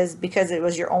 It was because it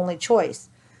was your only choice.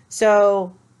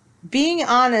 So being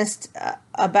honest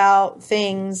about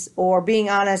things, or being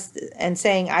honest and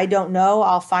saying, I don't know,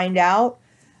 I'll find out,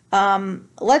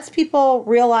 lets people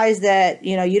realize that,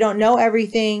 you don't know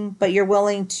everything, but you're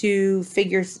willing to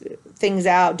figure things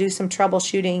out, do some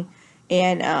troubleshooting,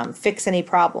 and fix any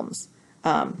problems.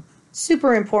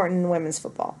 Super important in women's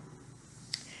football.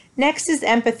 Next is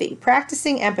empathy,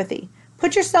 practicing empathy.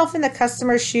 Put yourself in the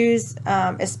customer's shoes,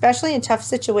 especially in tough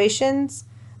situations.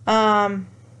 Not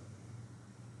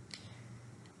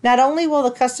only will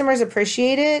the customers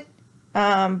appreciate it,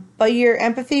 but your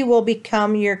empathy will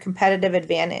become your competitive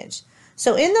advantage.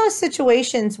 So in those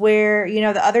situations where,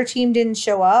 the other team didn't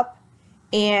show up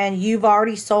and you've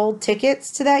already sold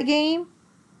tickets to that game,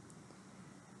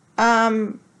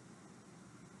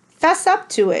 fess up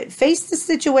to it, face the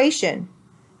situation,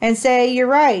 and say, you're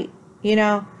right. You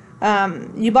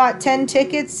bought 10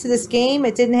 tickets to this game.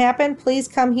 It didn't happen. Please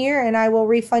come here and I will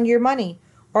refund your money,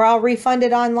 or I'll refund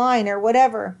it online, or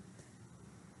whatever.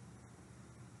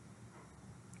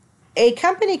 A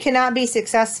company cannot be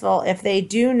successful if they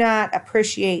do not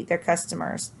appreciate their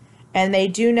customers, and they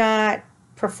do not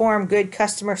perform good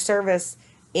customer service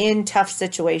in tough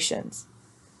situations.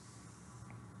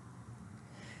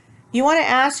 You want to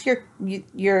ask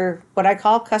your what I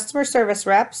call customer service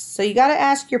reps. So you got to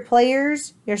ask your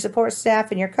players, your support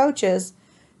staff, and your coaches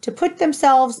to put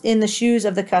themselves in the shoes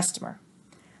of the customer.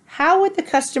 How would the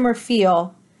customer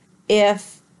feel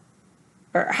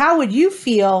how would you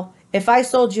feel if I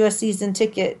sold you a season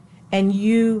ticket and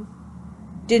you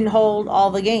didn't hold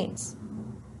all the games?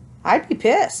 I'd be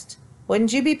pissed.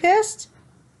 Wouldn't you be pissed?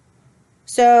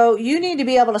 So you need to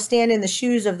be able to stand in the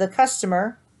shoes of the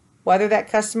customer, whether that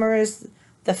customer is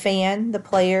the fan, the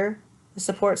player, the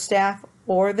support staff,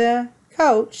 or the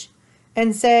coach,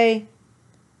 and say,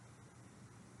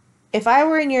 if I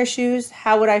were in your shoes,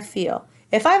 how would I feel?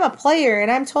 If I'm a player and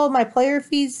I'm told my player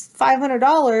fee's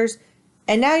 $500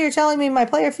 and now you're telling me my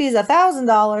player fee is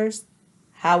 $1,000,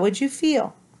 how would you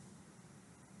feel?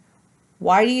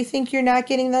 Why do you think you're not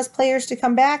getting those players to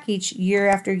come back each year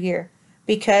after year?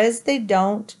 Because they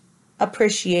don't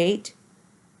appreciate,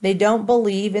 they don't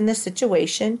believe in the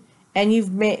situation, and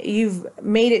you've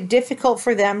made it difficult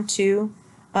for them to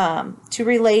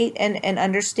relate and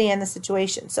understand the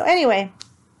situation. So anyway,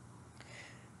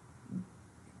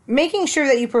 making sure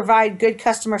that you provide good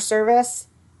customer service,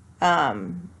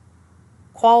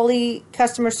 quality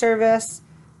customer service,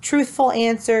 truthful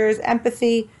answers,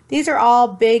 empathy. These are all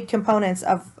big components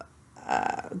of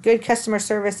good customer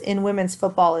service in women's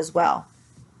football as well.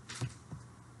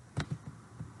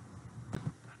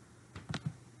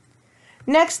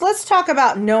 Next, let's talk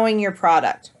about knowing your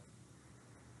product.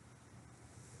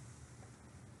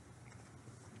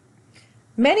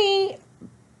 Many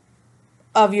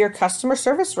of your customer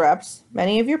service reps,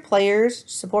 many of your players,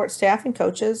 support staff, and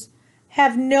coaches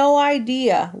have no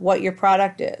idea what your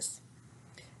product is.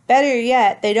 Better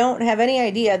yet, they don't have any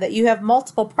idea that you have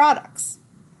multiple products.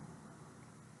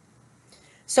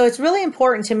 So it's really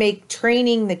important to make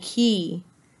training the key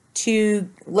to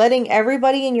letting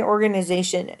everybody in your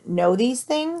organization know these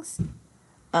things.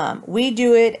 We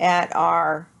do it at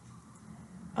our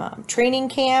training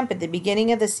camp at the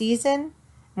beginning of the season.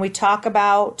 We talk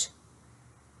about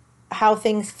how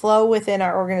things flow within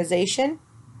our organization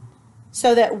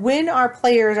so that when our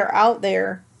players are out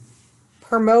there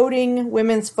promoting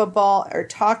women's football or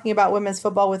talking about women's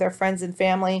football with their friends and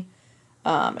family,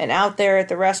 and out there at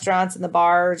the restaurants and the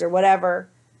bars or whatever,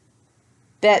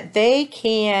 that they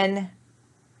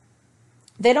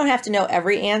don't have to know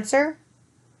every answer,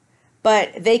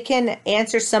 but they can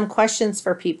answer some questions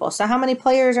for people. So how many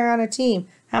players are on a team?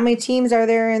 How many teams are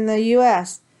there in the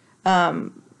U.S.?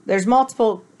 There's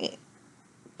multiple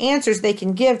answers they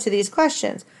can give to these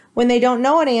questions. When they don't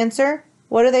know an answer,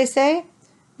 what do they say?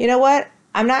 You know what?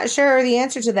 I'm not sure the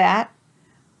answer to that.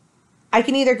 I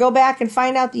can either go back and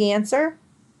find out the answer,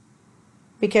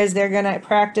 because they're going to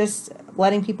practice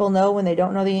letting people know when they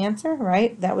don't know the answer,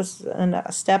 right? That was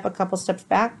a step, a couple steps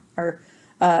back, or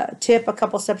tip a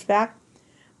couple steps back.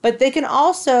 But they can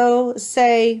also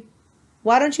say,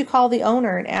 why don't you call the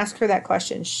owner and ask her that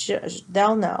question?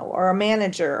 They'll know, or a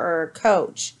manager or a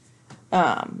coach,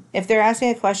 if they're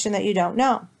asking a question that you don't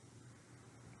know.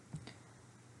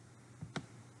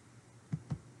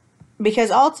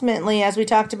 Because ultimately, as we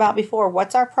talked about before,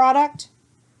 what's our product?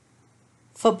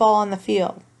 Football on the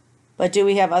field. But do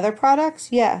we have other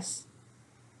products? Yes.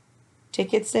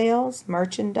 Ticket sales,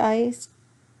 merchandise,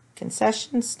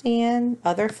 concession stand,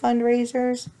 other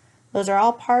fundraisers. Those are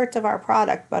all parts of our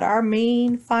product, but our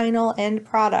main final end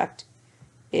product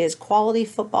is quality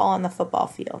football on the football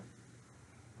field.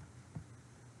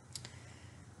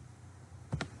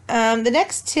 The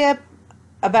next tip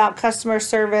about customer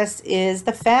service is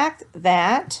the fact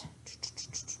that,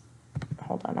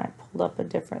 hold on, I pulled up a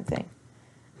different thing.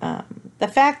 The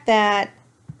fact that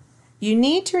you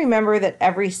need to remember that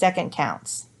every second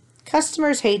counts.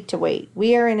 Customers hate to wait.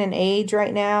 We are in an age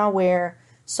right now where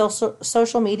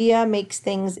social media makes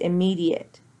things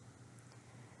immediate.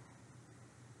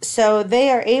 So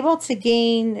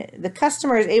the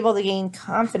customer is able to gain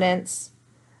confidence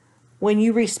when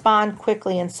you respond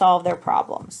quickly and solve their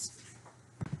problems.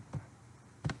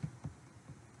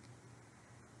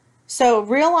 So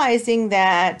realizing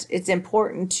that it's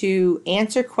important to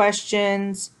answer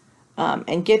questions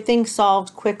and get things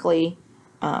solved quickly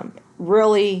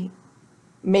really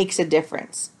makes a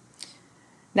difference.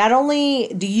 Not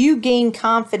only do you gain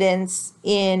confidence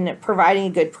in providing a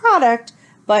good product,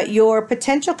 but your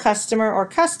potential customer or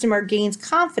customer gains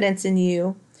confidence in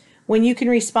you when you can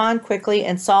respond quickly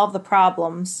and solve the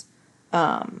problems.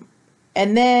 And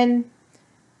then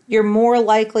you're more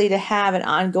likely to have an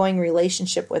ongoing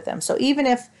relationship with them. So even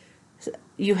if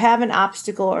you have an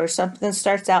obstacle or something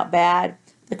starts out bad,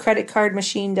 the credit card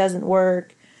machine doesn't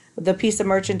work, the piece of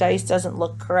merchandise doesn't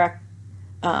look correct,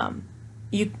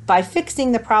 by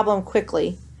fixing the problem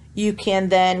quickly, you can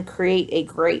then create a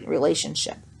great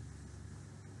relationship.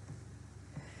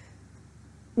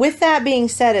 With that being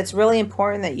said, it's really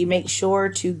important that you make sure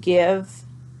to give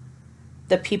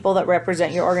the people that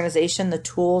represent your organization the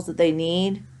tools that they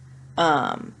need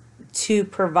to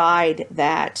provide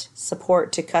that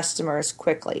support to customers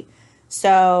quickly.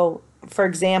 So for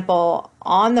example,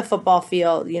 on the football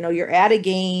field, you're at a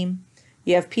game,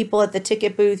 you have people at the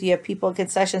ticket booth, you have people at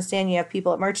concession stand, you have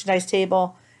people at merchandise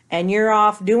table, and you're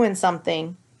off doing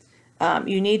something.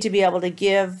 You need to be able to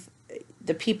give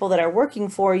the people that are working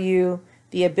for you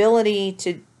the ability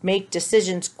to make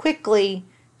decisions quickly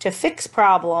to fix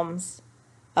problems.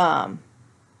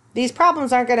 These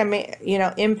problems aren't going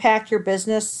to, impact your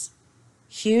business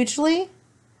hugely,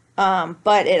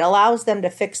 but it allows them to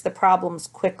fix the problems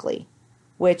quickly,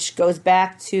 which goes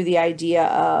back to the idea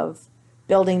of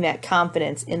building that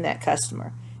confidence in that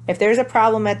customer. If there's a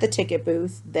problem at the ticket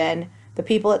booth, then the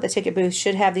people at the ticket booth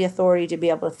should have the authority to be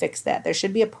able to fix that. There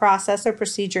should be a process or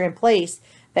procedure in place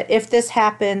that if this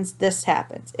happens, this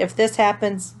happens. If this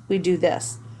happens, we do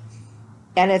this.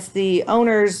 And it's the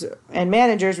owner's and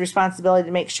manager's responsibility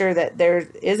to make sure that there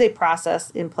is a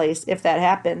process in place if that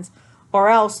happens, or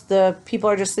else the people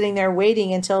are just sitting there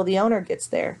waiting until the owner gets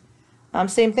there.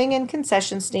 Same thing in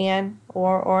concession stand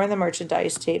or in the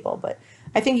merchandise table. But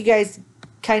I think you guys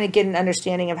kind of get an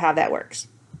understanding of how that works.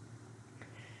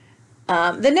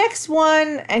 The next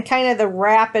one, and kind of the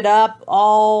wrap it up,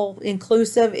 all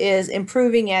inclusive, is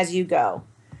improving as you go.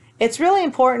 It's really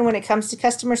important when it comes to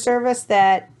customer service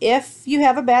that if you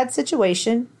have a bad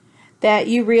situation, that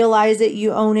you realize it,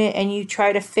 you own it, and you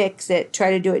try to fix it, try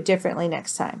to do it differently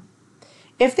next time.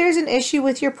 If there's an issue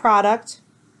with your product,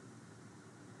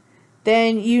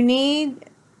 then you need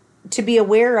to be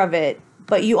aware of it,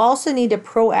 but you also need to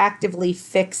proactively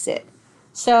fix it.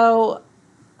 So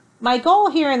my goal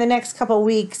here in the next couple of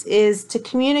weeks is to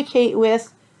communicate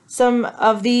with some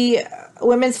of the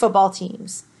women's football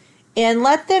teams and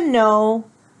let them know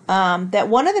that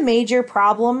one of the major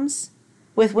problems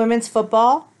with women's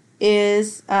football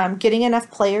is getting enough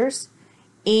players,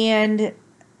 and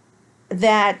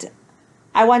that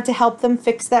I want to help them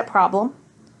fix that problem.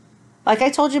 Like I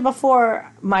told you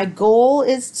before, my goal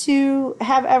is to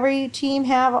have every team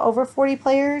have over 40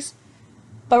 players,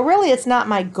 but really it's not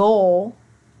my goal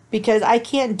because I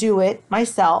can't do it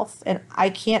myself and I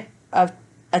can't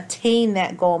attain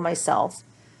that goal myself.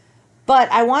 But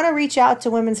I want to reach out to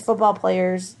women's football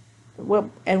players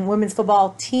and women's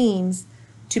football teams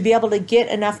to be able to get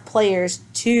enough players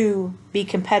to be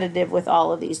competitive with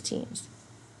all of these teams.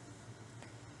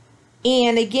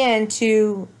 And again,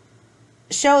 to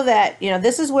show that,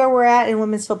 this is where we're at in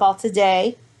women's football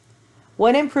today.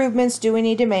 What improvements do we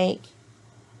need to make?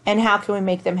 And how can we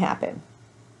make them happen?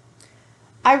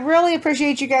 I really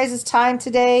appreciate you guys' time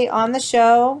today on the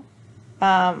show.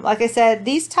 Like I said,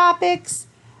 these topics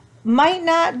might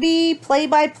not be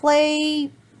play-by-play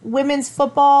women's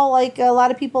football like a lot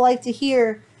of people like to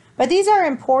hear, but these are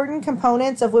important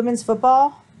components of women's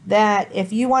football that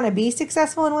if you want to be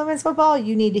successful in women's football,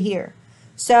 you need to hear.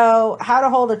 So how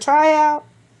to hold a tryout,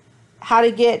 how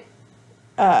to get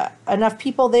enough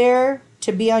people there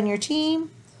to be on your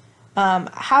team,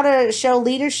 how to show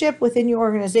leadership within your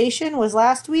organization was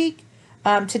last week.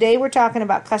 Today we're talking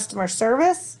about customer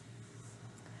service.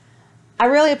 I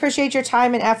really appreciate your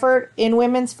time and effort in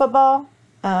women's football,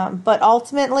 but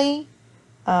ultimately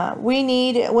we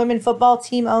need women football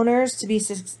team owners to be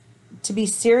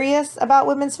serious about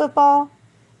women's football.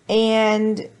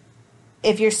 And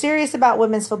if you're serious about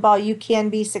women's football, you can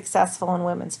be successful in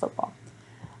women's football.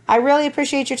 I really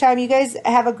appreciate your time. You guys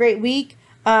have a great week.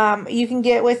 You can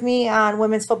get with me on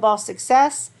women's football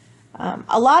success.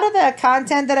 A lot of the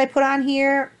content that I put on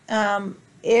here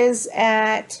is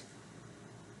at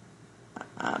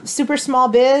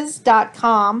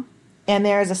supersmallbiz.com, and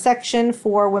there's a section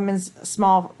for women's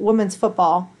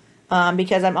football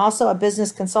because I'm also a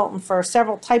business consultant for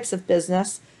several types of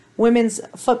business. Women's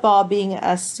football being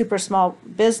a super small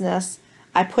business,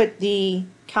 I put the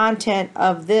content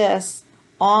of this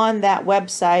on that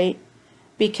website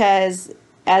because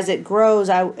as it grows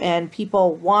and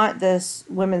people want this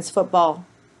women's football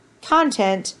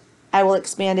content, I will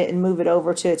expand it and move it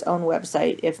over to its own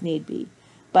website if need be.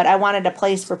 But I wanted a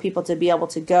place for people to be able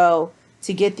to go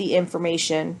to get the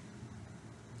information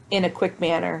in a quick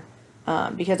manner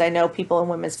because I know people in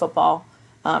women's football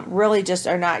really just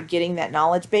are not getting that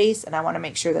knowledge base, and I want to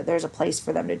make sure that there's a place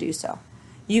for them to do so.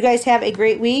 You guys have a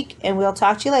great week, and we'll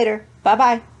talk to you later.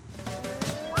 Bye-bye.